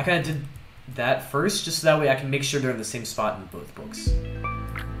 I kind of did that first, just so that way I can make sure they're in the same spot in both books.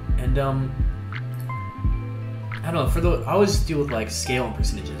 And I don't know, I always deal with like scale and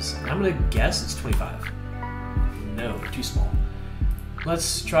percentages. And I'm gonna guess it's 25. No, too small.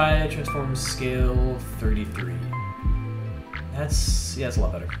 Let's try transform scale 33. That's a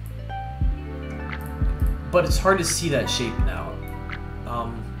lot better. But it's hard to see that shape now.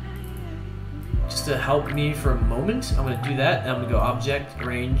 Just to help me for a moment, I'm gonna do that, and I'm gonna go object,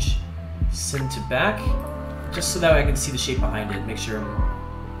 arrange, send to back, just so that way I can see the shape behind it, make sure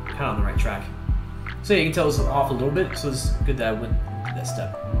I'm kind of on the right track. So yeah, you can tell it's off a little bit, so it's good that I went through that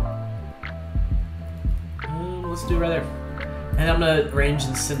step. let's do it right there. And I'm gonna arrange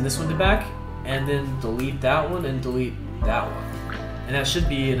and send this one to back, and then delete that one and delete that one. And that should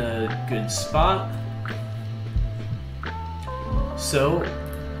be in a good spot. So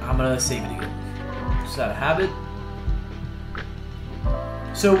I'm gonna save it again. Just out of habit.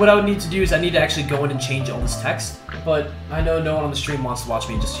 So what I would need to do is I need to actually go in and change all this text, but I know no one on the stream wants to watch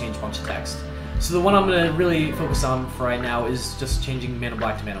me just change a bunch of text. So the one I'm gonna really focus on for right now is just changing man in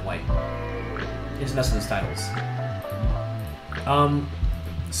black to man in white. And just mess with his titles.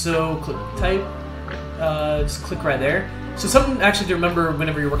 So click type, just click right there. So something actually to remember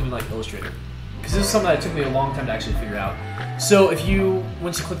whenever you're working in like Illustrator, because this is something that took me a long time to actually figure out. So if you,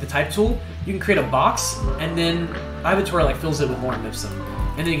 once you click the type tool, you can create a box, and then I have it to where it like fills it with lorem ipsum,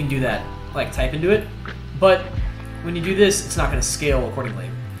 and then you can do that, like type into it. But when you do this, it's not going to scale accordingly.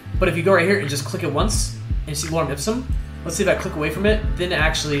 But if you go right here and just click it once, and you see lorem ipsum, let's see if I click away from it, then it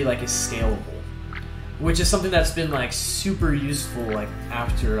actually like is scalable, which is something that's been like super useful like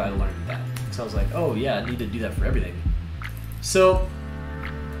after I learned that. So I was like, oh yeah, I need to do that for everything. So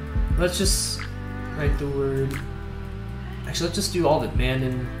let's just write the word. Actually, let's just do all of it, man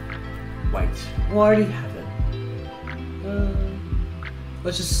in white. Well, I already have it.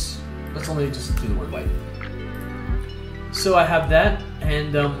 Let's only just do the word white. So I have that,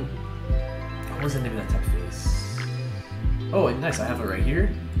 and what was the name of that typeface? Oh, nice, I have it right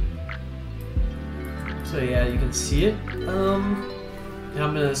here. So yeah, you can see it. And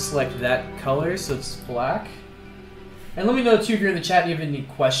I'm gonna select that color so it's black. And let me know too if you're in the chat and you have any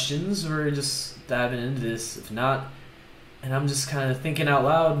questions. We're just diving into this. If not, and I'm just kind of thinking out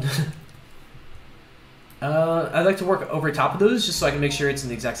loud. I'd like to work over top of those just so I can make sure it's in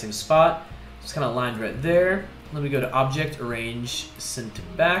the exact same spot. Just kind of lined right there. Let me go to Object, Arrange, Send to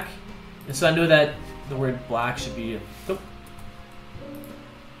Back. And so I know that the word black should be... Oh.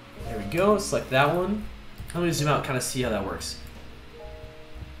 There we go. Select that one. Let me zoom out and kind of see how that works.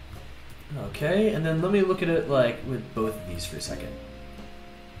 Okay, and then let me look at it like with both of these for a second.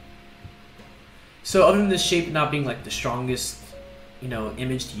 So other than this shape not being like the strongest, you know,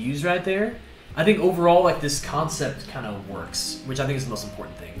 image to use right there, I think overall like this concept kind of works, which I think is the most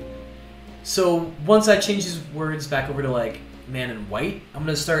important thing. So once I change these words back over to like man in white, I'm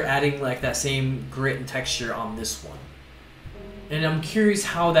gonna start adding like that same grit and texture on this one. And I'm curious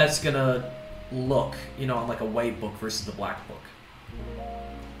how that's gonna look, you know, on like a white book versus the black book.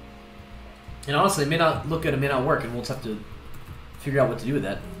 And honestly, it may not look good, it may not work, and we'll just have to figure out what to do with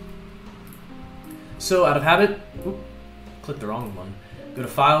that. So out of habit, click the wrong one. Go to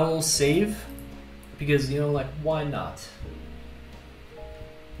File, Save, because, you know, like, why not?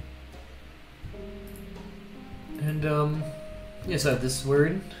 And, yes, I have this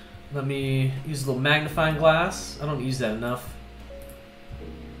word. Let me use a little magnifying glass. I don't use that enough.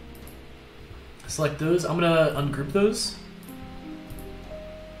 Select those. I'm gonna ungroup those.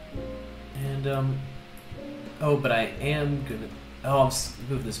 And, oh, but I am gonna, oh, I'm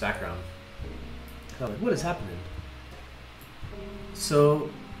moving this background. I'm like, what is happening? So,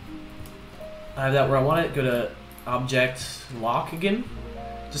 I have that where I want it. Go to Object, Lock again,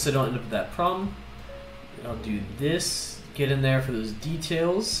 just so I don't end up with that problem. And I'll do this, get in there for those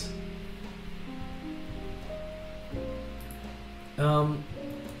details.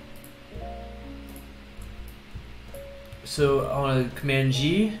 So I want to Command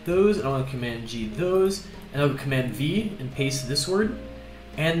G those, and I want to Command G those, and I'll go Command V and paste this word.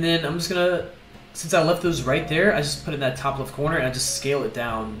 And then I'm just gonna, since I left those right there, I just put it in that top left corner and I just scale it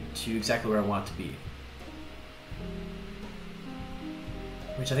down to exactly where I want it to be.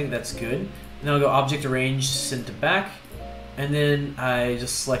 Which I think that's good. And then I'll go Object, Arrange, Send to Back, and then I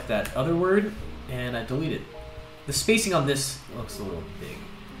just select that other word and I delete it. The spacing on this looks a little big,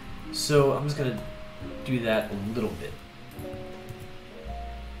 so I'm just gonna do that a little bit.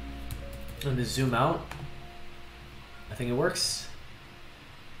 Let me zoom out. I think it works.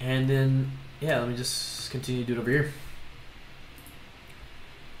 And then, yeah, let me just continue to do it over here.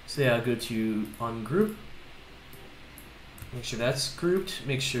 So yeah, I'll go to Ungroup. Make sure that's grouped.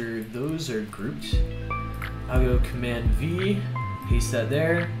 Make sure those are grouped. I'll go Command V, paste that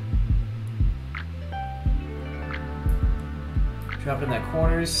there. Drop it in that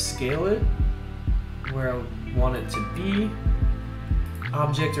corner, scale it where I want it to be.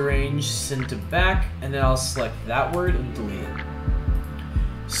 Object, Arrange, Send to Back, and then I'll select that word and delete it.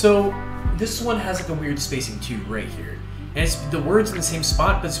 So this one has like a weird spacing too right here. And it's the word's in the same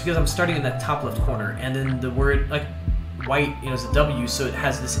spot, but it's because I'm starting in that top left corner, and then the word, like white, you know, is a W, so it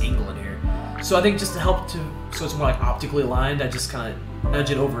has this angle in here. So I think just to help so it's more like optically aligned, I just kind of nudge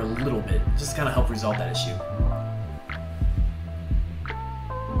it over a little bit, just to kind of help resolve that issue.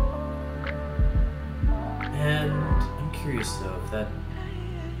 And I'm curious though if that.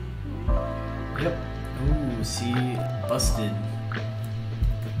 Yep. Ooh, see, busted.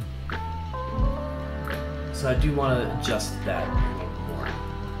 So I do want to adjust that a little more.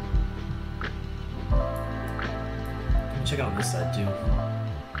 Check it on this side too. Yeah,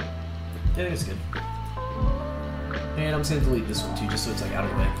 I think it's good. And I'm just gonna delete this one too, just so it's like out of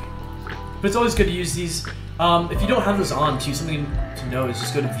the way. But it's always good to use these. If you don't have those on too, something to know is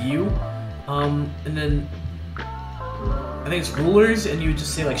just go to View, and then I think it's Rulers, and you would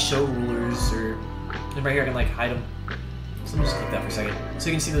just say like Show Rulers, or and right here I can like hide them. So let me just click that for a second, so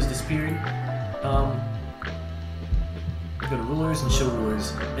you can see those disappearing. Go to Rulers and Show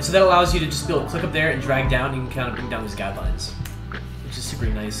Rulers, and so that allows you to just be able to click up there and drag down. And you can kind of bring down these guidelines, which is super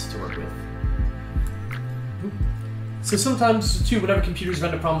nice to work with. So sometimes too, whenever computers run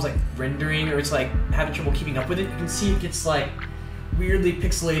into problems like rendering, or it's like having trouble keeping up with it, you can see it gets like weirdly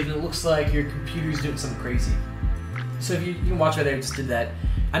pixelated and it looks like your computer's doing something crazy. So if you can watch right there, it just did that.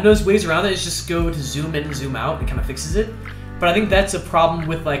 I know there's ways around it. It's just go to zoom in and zoom out and kind of fixes it. But I think that's a problem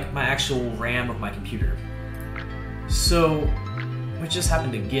with like my actual RAM of my computer. So, which just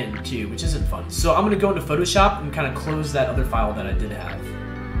happened again too, which isn't fun. So I'm gonna go into Photoshop and kind of close that other file that I did have,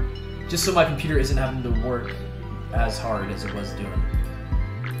 just so my computer isn't having to work as hard as it was doing.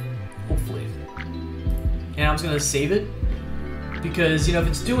 Hopefully. And I'm just gonna save it, because you know if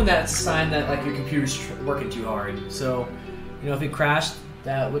it's doing that, it's a sign that like your computer's working too hard. So, you know, if it crashed,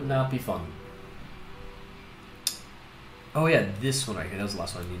 that would not be fun. Oh yeah, this one right here, that was the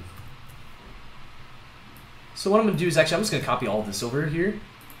last one I need. So what I'm gonna do is actually I'm just gonna copy all of this over here,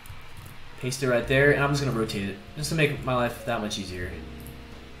 paste it right there, and I'm just gonna rotate it just to make my life that much easier.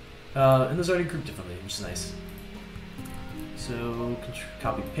 And those are already grouped differently, which is nice. So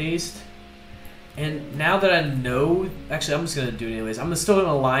copy paste, and now that I know, actually I'm just gonna do it anyways. I'm still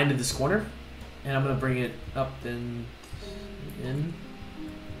gonna align to this corner, and I'm gonna bring it up and in.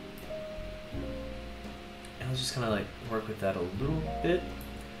 And I'll just kind of like work with that a little bit,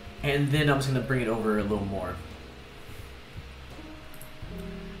 and then I'm just gonna bring it over a little more,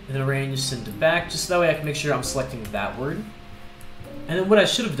 and then arrange send to back, just so that way I can make sure I'm selecting that word. And then what I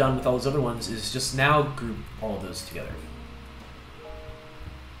should have done with all those other ones is just now group all of those together.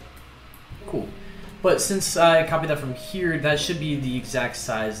 Cool. But since I copied that from here, that should be the exact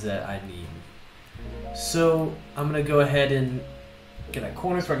size that I need. So I'm gonna go ahead and get that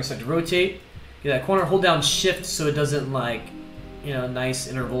corner so I can start to rotate. Get that corner, hold down shift so it doesn't like, you know, nice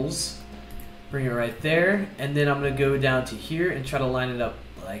intervals. Bring it right there, and then I'm gonna go down to here and try to line it up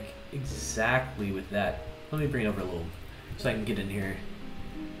like exactly with that. Let me bring it over a little so I can get in here.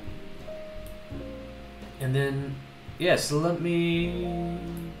 And then, yeah, so let me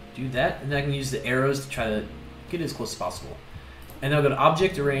do that, and then I can use the arrows to try to get it as close as possible. And then I'll go to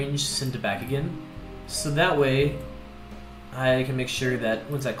Object, Arrange, Send to Back again. So that way, I can make sure that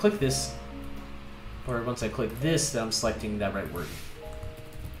once I click this, or once I click this, that I'm selecting that right word.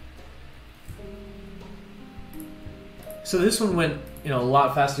 So this one went, you know, a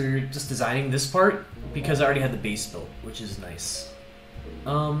lot faster just designing this part because I already had the base built, which is nice.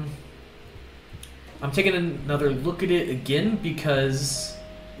 I'm taking another look at it again because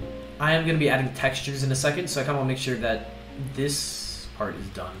I am going to be adding textures in a second, so I kind of want to make sure that this part is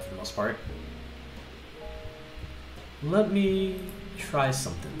done for the most part. Let me try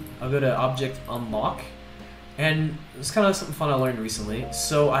something. I'll go to Object, Unlock, and it's kind of something fun I learned recently.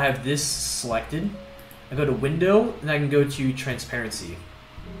 So I have this selected. I go to Window, and I can go to Transparency.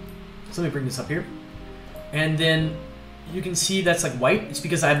 So let me bring this up here. And then you can see that's like white. It's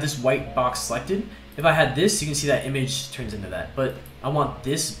because I have this white box selected. If I had this, you can see that image turns into that. But I want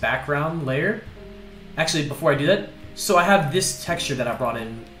this background layer. Actually, before I do that, so I have this texture that I brought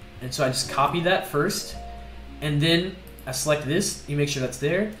in. And so I just copy that first. And then I select this, you make sure that's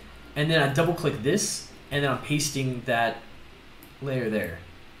there. And then I double click this, and then I'm pasting that layer there.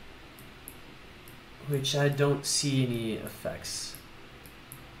 Which I don't see any effects.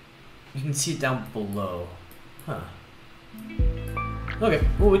 You can see it down below. Huh. Okay,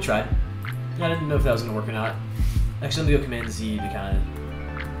 well, we tried. I didn't know if that was going to work or not. Actually, let me go Command Z to kind of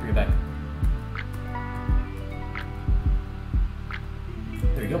bring it back.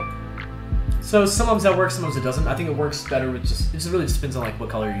 There we go. So sometimes that works, sometimes it doesn't. I think it works better with just, it just really depends on like what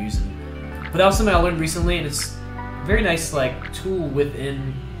color you're using. But that was something I learned recently, and it's a very nice like tool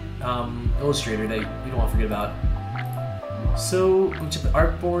within Illustrator that you don't want to forget about. So I'm check the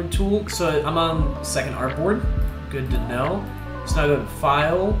artboard tool. So I'm on second artboard. Good to know. So now I go to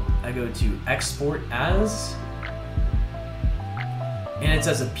File, I go to Export As, and it's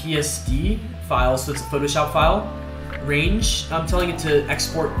as a PSD file, so it's a Photoshop file. Range, I'm telling it to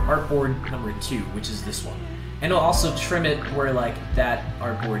export artboard number 2, which is this one. and it'll also trim it where like that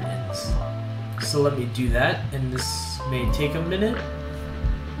artboard ends. So let me do that, and this may take a minute,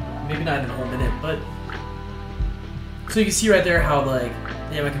 maybe not even a whole minute, but so you can see right there how like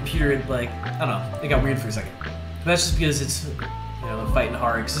my computer like I don't know, it got weird for a second. But that's just because it's fighting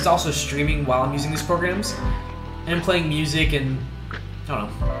hard because it's also streaming while I'm using these programs and playing music and I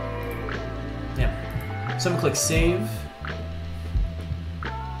don't know. Yeah. So I'm gonna click save.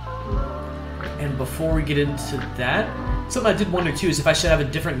 And before we get into that, something I did wonder too is if I should have a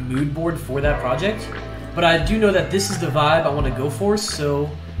different mood board for that project. But I do know that this is the vibe I want to go for, so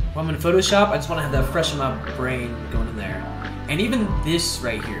when I'm in Photoshop, I just want to have that fresh in my brain going in there. And even this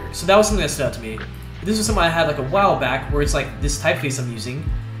right here. So that was something that stood out to me. This was something I had like a while back where it's like this typeface I'm using,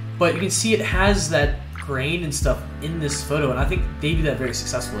 but you can see it has that grain and stuff in this photo, and I think they do that very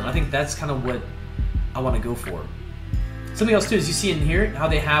successfully, and I think that's kind of what I want to go for. Something else too is you see in here how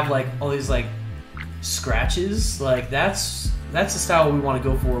they have like all these like scratches, like that's the style we want to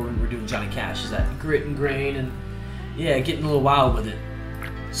go for when we're doing Johnny Cash, is that grit and grain and yeah, getting a little wild with it.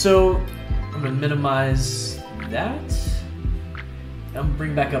 So I'm gonna minimize that. I'm gonna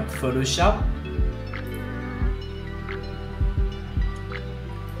bring back up Photoshop,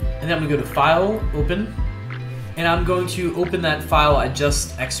 and then I'm gonna go to File, Open, and I'm going to open that file I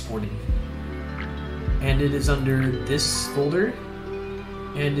just exported, and it is under this folder,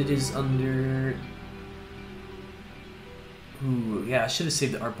 and it is under. Ooh, yeah, I should have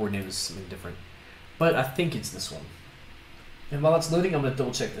saved the artboard name as something different. But I think it's this one. And while that's loading, I'm going to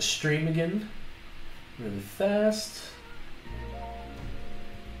double check the stream again really fast.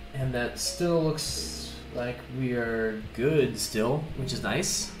 And that still looks like we are good still, which is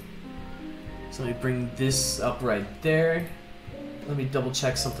nice. So let me bring this up right there. Let me double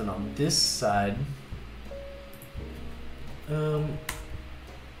check something on this side. Hold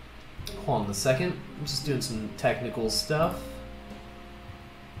on a second. I'm just doing some technical stuff.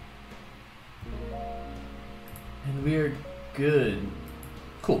 And we're good.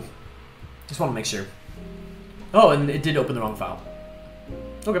 Cool. Just want to make sure. Oh, and it did open the wrong file.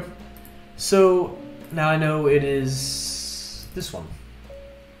 Okay. So now I know it is this one.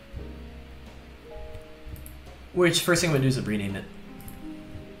 Which first thing I'm going to do is rename it.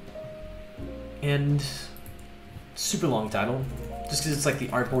 And super long title. Just because it's like the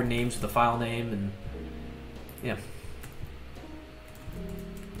artboard names with the file name and yeah.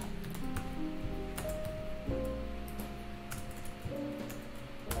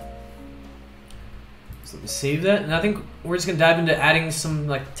 So let me save that, and I think we're just gonna dive into adding some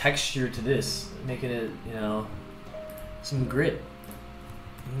like texture to this, making it, some grit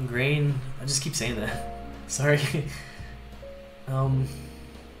and grain. I just keep saying that. Sorry.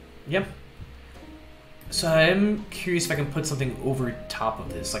 Yeah. So I am curious if I can put something over top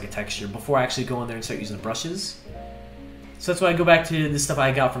of this, like a texture, before I actually go in there and start using the brushes. So that's why I go back to this stuff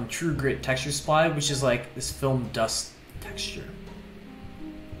I got from True Grit Texture Supply, which is like this film dust texture.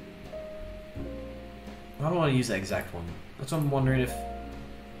 I don't want to use that exact one. That's what I'm wondering if...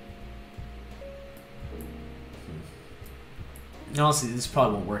 Honestly, this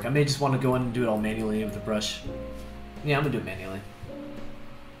probably won't work. I may just want to go in and do it all manually with the brush. Yeah, I'm going to do it manually.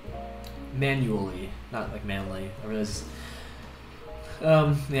 Manually, not like manly. I realize...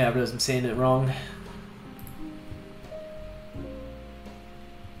 yeah, I realize I'm saying it wrong.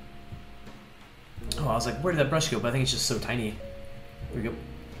 Oh, I was like, where did that brush go? But I think it's just so tiny. There we go.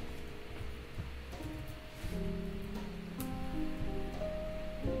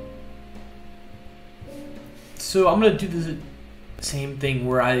 So I'm going to do the same thing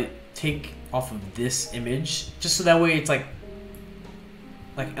where I take off of this image, just so that way it's like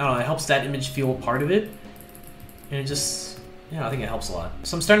I don't know, it helps that image feel part of it. And it just, I think it helps a lot.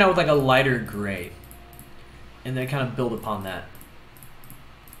 So I'm starting out with like a lighter gray, and then kind of build upon that.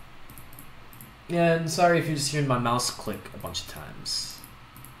 And sorry if you're just hearing my mouse click a bunch of times.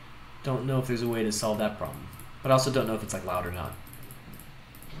 Don't know if there's a way to solve that problem, but I also don't know if it's like loud or not.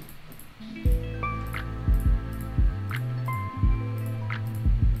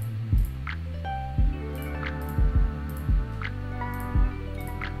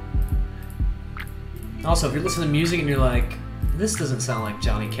 Also, if you're listening to music and you're like, this doesn't sound like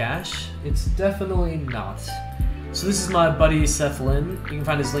Johnny Cash, it's definitely not. So this is my buddy Seth Lynn. You can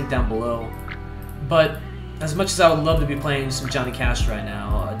find his link down below. But as much as I would love to be playing some Johnny Cash right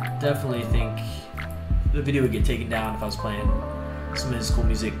now, I definitely think the video would get taken down if I was playing some of his cool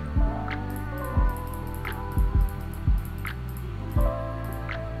music.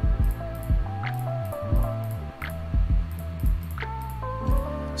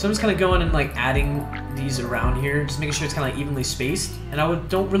 So I'm just kind of going and like adding these around here, just making sure it's kind of like evenly spaced. And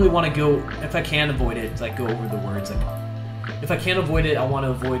don't really want to go, if I can avoid it, like go over the words. Like if I can't avoid it, I want to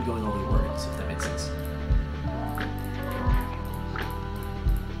avoid going over the words, if that makes sense.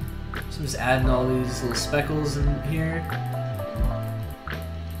 So I'm just adding all these little speckles in here.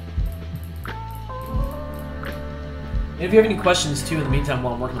 And if you have any questions too in the meantime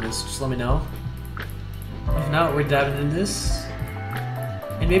while I'm working on this, just let me know. If not, we're diving into this.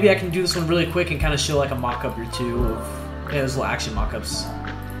 And maybe I can do this one really quick and kind of show like a mock-up or two of those little action mock-ups.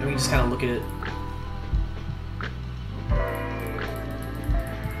 And we can just kind of look at it.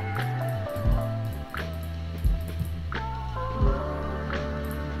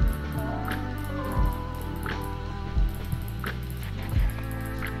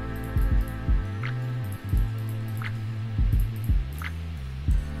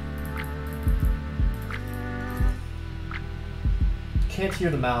 Can't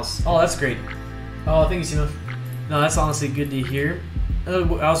hear the mouse. Oh, that's great. Oh, thank you, Sima. No, that's honestly good to hear. I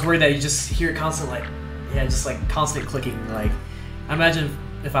was worried that you just hear it constant, like, yeah, just like constant clicking. Like, I imagine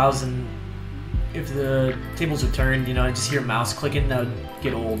if the tables were turned, you know, I just hear a mouse clicking, that would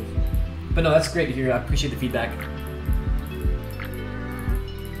get old. But no, that's great to hear. I appreciate the feedback.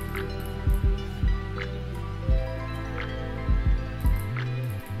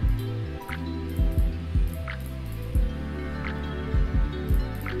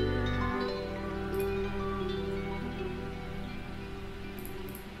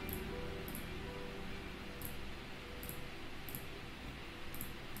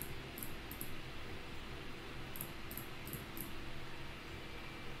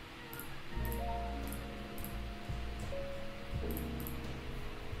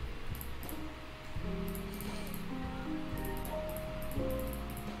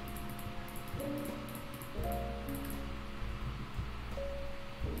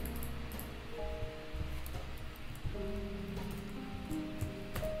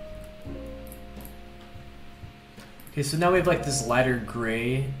 Okay, so now we have like this lighter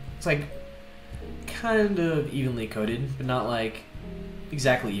gray. It's like kind of evenly coated, but not like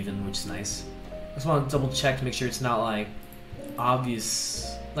exactly even, which is nice. I just want to double check to make sure it's not like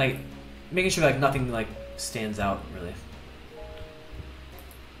obvious, like making sure like nothing like stands out really.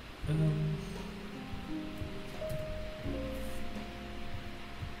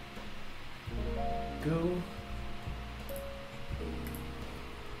 Go.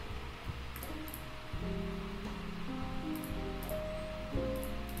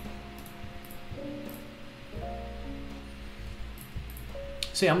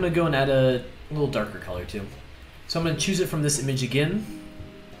 So yeah, I'm going to go and add a little darker color too. So I'm going to choose it from this image again.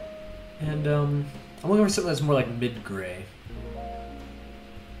 And I'm looking for something that's more like mid-gray. I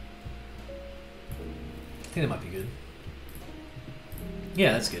think that might be good.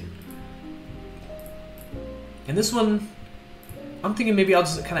 Yeah, that's good. And this one, I'm thinking maybe I'll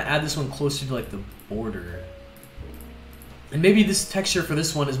just kind of add this one closer to like the border. And maybe this texture for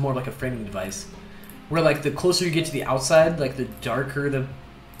this one is more like a framing device. Where like the closer you get to the outside, like the darker the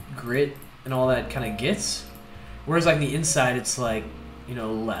grit and all that kind of gets. Whereas like the inside, it's like, you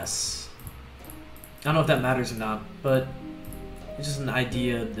know, less. I don't know if that matters or not, but it's just an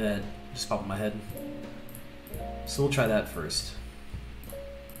idea that just popped in my head. So we'll try that first.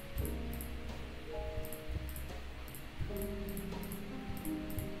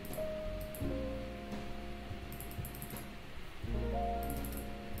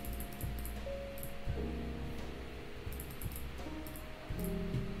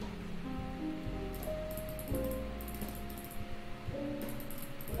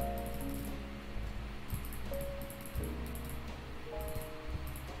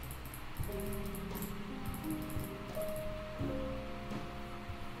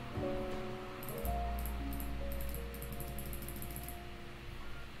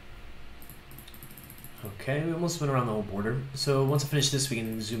 Okay, we almost went around the whole border. So once I finish this, we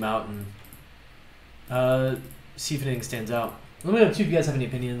can zoom out and see if anything stands out. Let me know too if you guys have any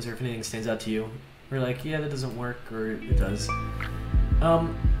opinions or if anything stands out to you. We're like, yeah, that doesn't work, or it does.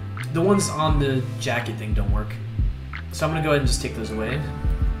 The ones on the jacket thing don't work. So I'm gonna go ahead and just take those away.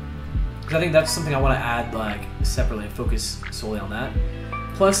 Because I think that's something I want to add like separately and focus solely on that.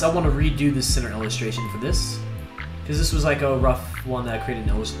 Plus, I want to redo the center illustration for this. Because this was like a rough one that I created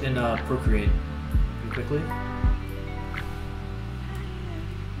in Procreate quickly.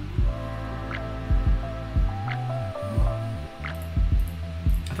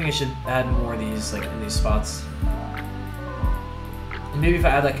 I think I should add more of these like in these spots. And maybe if I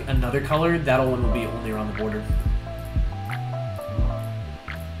add like another color, that one will be only around the border.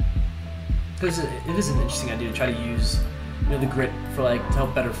 Because it is an interesting idea to try to use you know, the grit for like to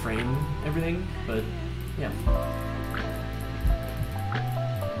help better frame everything. But yeah.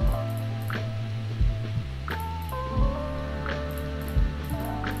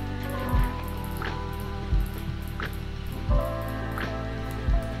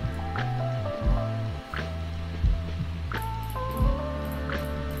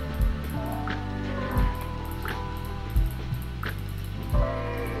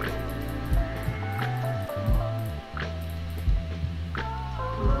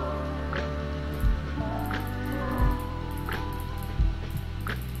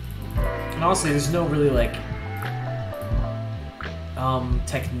 And honestly, there's no really like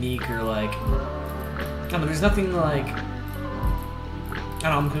technique or like, I don't know, there's nothing like, I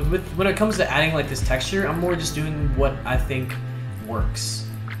don't know, when it comes to adding like this texture, I'm more just doing what I think works.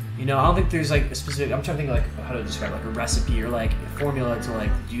 You know, I don't think there's like a specific, I'm trying to think like how to describe like a recipe or like a formula to like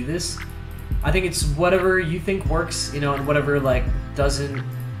do this. I think it's whatever you think works, you know, and whatever like doesn't,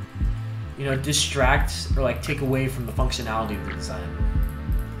 you know, distract or like take away from the functionality of the design.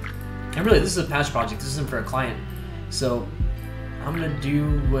 And really, this is a passion project. This isn't for a client, so I'm gonna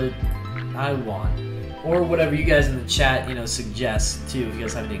do what I want, or whatever you guys in the chat, you know, suggest too. If you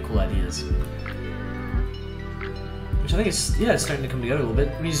guys have any cool ideas, which I think is, yeah, it's starting to come together a little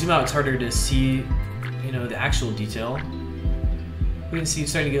bit. When you zoom out, it's harder to see, you know, the actual detail. We can see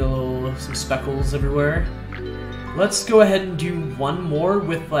it's starting to get some speckles everywhere. Let's go ahead and do one more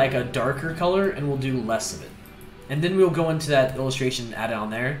with like a darker color, and we'll do less of it, and then we'll go into that illustration and add it on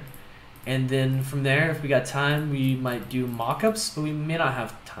there. And then from there, if we got time, we might do mock-ups, but we may not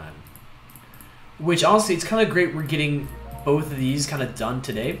have time. Which honestly, it's kind of great we're getting both of these kind of done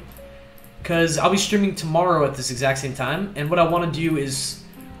today, because I'll be streaming tomorrow at this exact same time, and what I want to do is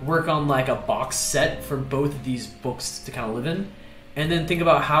work on like a box set for both of these books to kind of live in, and then think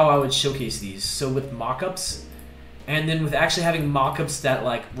about how I would showcase these. So with mock-ups, and then with actually having mock-ups that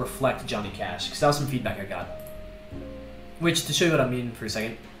like reflect Johnny Cash, because that was some feedback I got. Which, to show you what I mean for a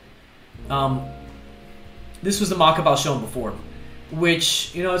second, this was the mock-up I was showing before,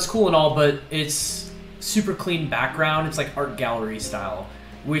 which, you know, it's cool and all, but it's super clean background. It's like art gallery style,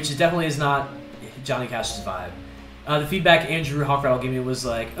 which definitely is not Johnny Cash's vibe. The feedback Andrew Hochradel gave me was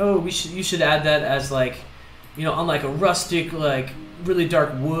like, oh, you should add that as like, you know, on like a rustic, like really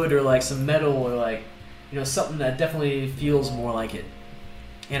dark wood or like some metal or like, you know, something that definitely feels more like it.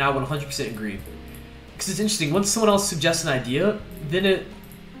 And I would 100% agree. Because it's interesting, once someone else suggests an idea, then it,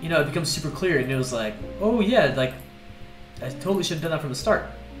 you know, it becomes super clear, and it was like, oh yeah, like, I totally should have done that from the start.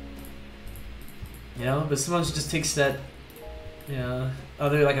 You know, but sometimes it just takes that, you know,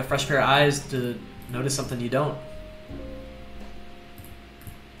 other, like a fresh pair of eyes to notice something you don't.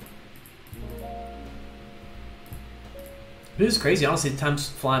 It is crazy, honestly, time's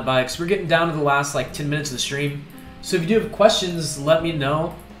flying by, because we're getting down to the last, like, 10 minutes of the stream. So if you do have questions, let me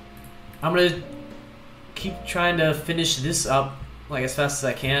know. I'm going to keep trying to finish this up like as fast as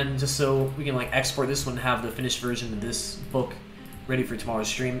I can, just so we can like export this one and have the finished version of this book ready for tomorrow's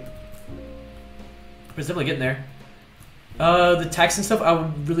stream. But it's definitely getting there. The text and stuff I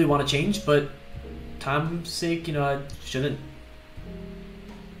would really want to change, but time's sake, you know, I shouldn't.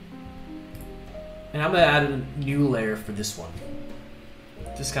 And I'm gonna add a new layer for this one.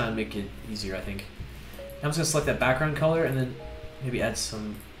 Just kind of make it easier, I think. I'm just gonna select that background color and then maybe add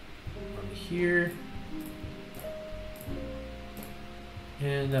some on here.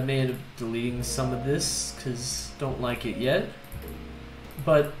 And I may end up deleting some of this because don't like it yet,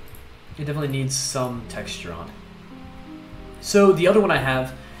 but it definitely needs some texture on it. So the other one I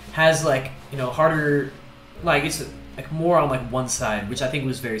have has like, you know, harder, like it's like more on like one side, which I think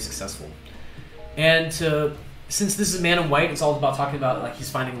was very successful. And since this is Man in White, it's all about talking about like he's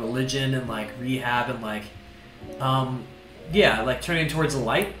finding religion and like rehab and like, yeah, like turning towards the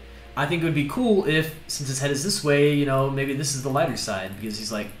light. I think it would be cool if, since his head is this way, you know, maybe this is the lighter side because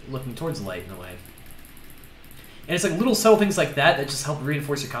he's like looking towards the light in a way. And it's like little subtle things like that that just help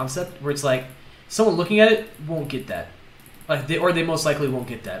reinforce your concept, where it's like someone looking at it won't get that, like they most likely won't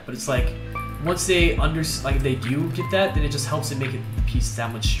get that. But it's like once they they do get that, then it just helps it make it the piece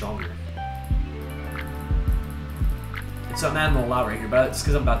that much stronger. And so I'm adding a lot right here, but it's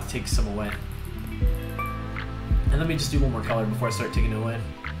because I'm about to take some away. And let me just do one more color before I start taking it away.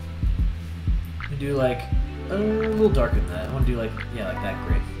 Do like a little darker than that. I want to do like, yeah, like that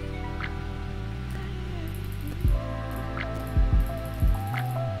gray.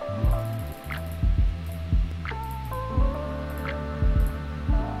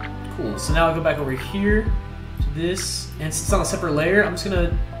 Cool. So now I'll go back over here to this, and since it's on a separate layer, I'm just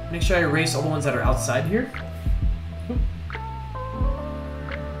gonna make sure I erase all the ones that are outside here.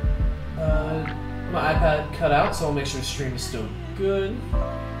 I'm gonna add iPad cut out, so I'll make sure the stream is still good.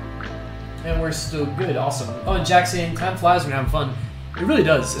 And we're still good, awesome. Oh, and Jack's saying, time flies when you're having fun. It really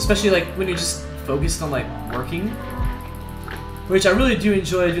does, especially like when you're just focused on like working. Which I really do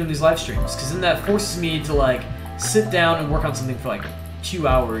enjoy doing these live streams, because then that forces me to like sit down and work on something for like 2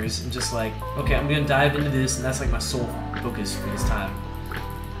 hours and just like, okay, I'm gonna dive into this, and that's like my sole focus for this time.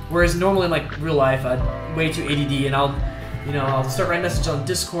 Whereas normally in like real life, I'm way too ADD, and I'll start writing messages on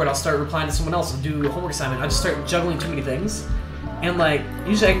Discord, I'll start replying to someone else, I'll do a homework assignment, I just start juggling too many things. And like,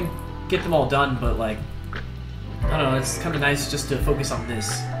 usually I can get them all done, but like, I don't know, it's kind of nice just to focus on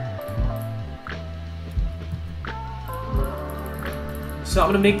this. So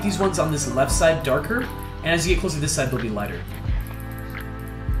I'm going to make these ones on this left side darker, and as you get closer to this side, they'll be lighter.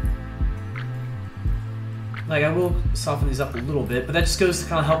 Like, I will soften these up a little bit, but that just goes to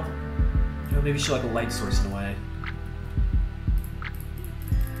kind of help, maybe show like a light source in a way.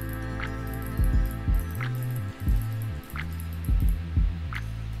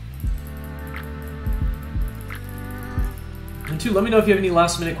 And two, let me know if you have any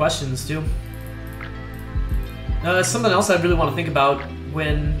last minute questions too. Something else I really want to think about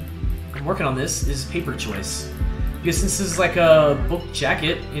when I'm working on this is paper choice. Because since this is like a book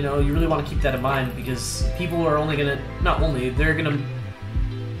jacket, you really want to keep that in mind, because people are only gonna, they're gonna,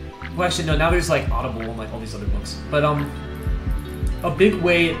 well actually no, now there's like Audible and like all these other books. But a big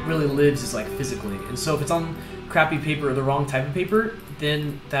way it really lives is like physically. And so if it's on crappy paper or the wrong type of paper,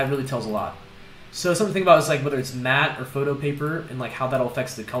 then that really tells a lot. So something to think about is like whether it's matte or photo paper and like how that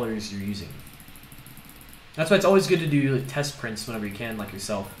affects the colors you're using. That's why it's always good to do like, test prints whenever you can, like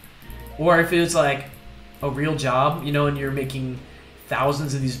yourself. Or if it's like a real job, and you're making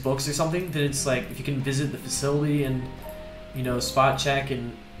thousands of these books or something, then it's like if you can visit the facility and, spot check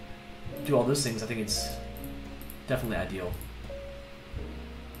and do all those things, I think it's definitely ideal.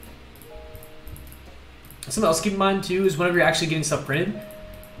 Something else to keep in mind too is whenever you're actually getting stuff printed,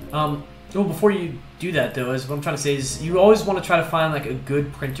 well, before you do that though, is what I'm trying to say is you always want to try to find like a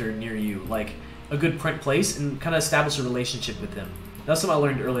good printer near you, like a good print place, and kind of establish a relationship with them. That's something I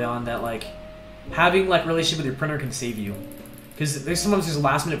learned early on, that like having like a relationship with your printer can save you. Because sometimes there's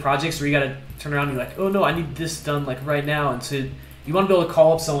last minute projects where you gotta turn around and be like, oh no, I need this done like right now. And so you want to be able to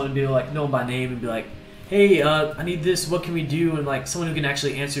call up someone and be like, know them by name and be like, hey, I need this, what can we do? And like someone who can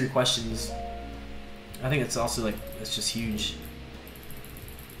actually answer your questions. I think it's also like, it's just huge.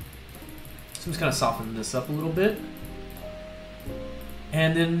 So I'm just kind of softening this up a little bit.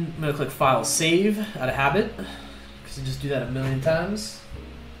 And then I'm going to click File, Save, out of habit, because I just do that a million times.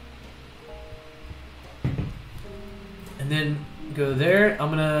 And then go there.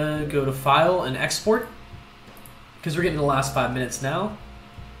 I'm going to go to File and Export, because we're getting the last 5 minutes now.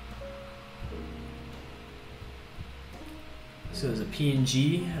 So there's a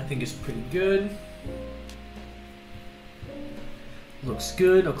PNG, I think it's pretty good. Looks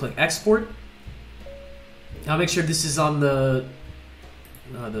good. I'll click Export. I'll make sure this is on the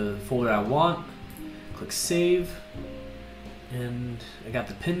folder I want. Click Save, and I got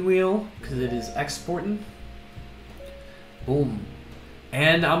the pinwheel because it is exporting. Boom.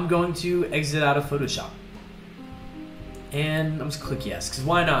 And I'm going to exit out of Photoshop. And I'm just click Yes, because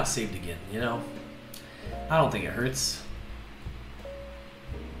why not save it again, I don't think it hurts.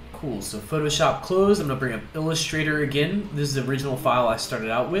 Cool, so Photoshop closed. I'm going to bring up Illustrator again. This is the original file I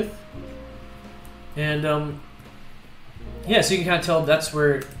started out with. And yeah, so you can kind of tell that's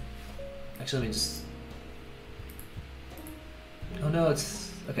where, actually let me just, oh no,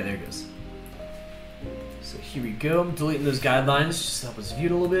 it's, okay, there it goes. So here we go, I'm deleting those guidelines just to help us view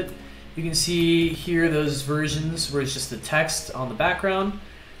it a little bit. You can see here those versions where it's just the text on the background.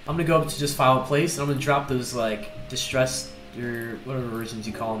 I'm going to go up to just File and Place, and I'm going to drop those like distressed or whatever versions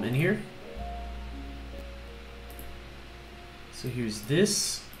you call them in here. So here's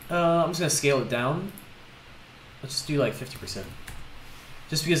this. I'm just going to scale it down. Let's just do like 50%.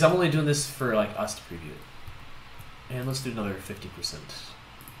 Just because I'm only doing this for like us to preview it. And let's do another 50%.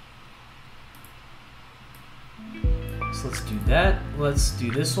 So let's do that. Let's do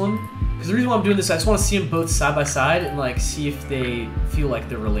this one. Because the reason why I'm doing this, I just want to see them both side by side and like see if they feel like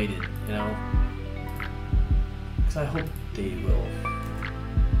they're related, Because I hope they will.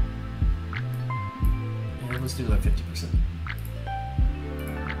 And let's do like 50%.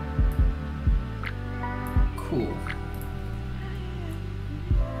 Cool.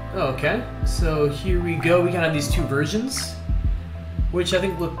 Okay, so here we go. We kind of have these two versions, which I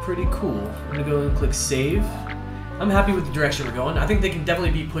think look pretty cool. I'm gonna go and click Save. I'm happy with the direction we're going. I think they can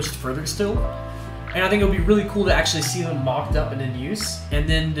definitely be pushed further still. And I think it would be really cool to actually see them mocked up and in use, and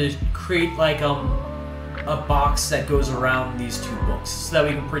then to create like a box that goes around these two books so that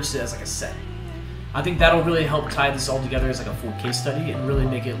we can purchase it as like a set. I think that'll really help tie this all together as like a full case study and really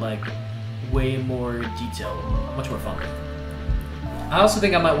make it like way more detailed, much more fun. I also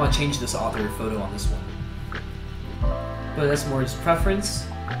think I might want to change this author photo on this one, but that's more just preference.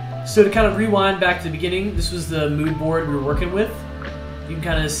 So to kind of rewind back to the beginning, this was the mood board we were working with. You can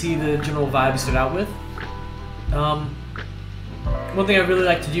kind of see the general vibe we started out with. One thing I really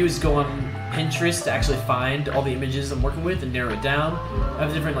like to do is go on Pinterest to actually find all the images I'm working with and narrow it down. I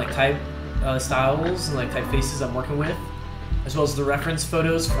have different like type styles and like typefaces I'm working with, as well as the reference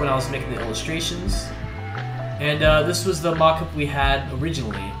photos for when I was making the illustrations. And this was the mock-up we had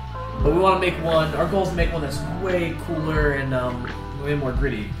originally, but we want to make one. Our goal is to make one that's way cooler and way more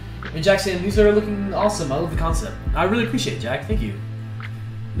gritty. And Jack's saying these are looking awesome. I love the concept. I really appreciate it, Jack. Thank you.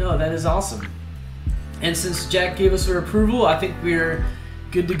 No, that is awesome. And since Jack gave us her approval, I think we're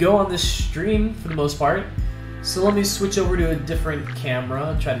good to go on this stream for the most part. So let me switch over to a different camera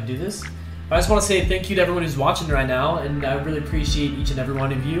and try to do this. But I just want to say thank you to everyone who's watching right now, and I really appreciate each and every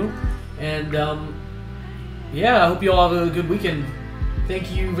one of you. And yeah, I hope you all have a good weekend.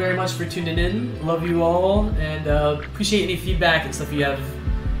 Thank you very much for tuning in. Love you all, and appreciate any feedback and stuff you have.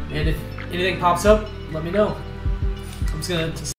 And if anything pops up, let me know. I'm just gonna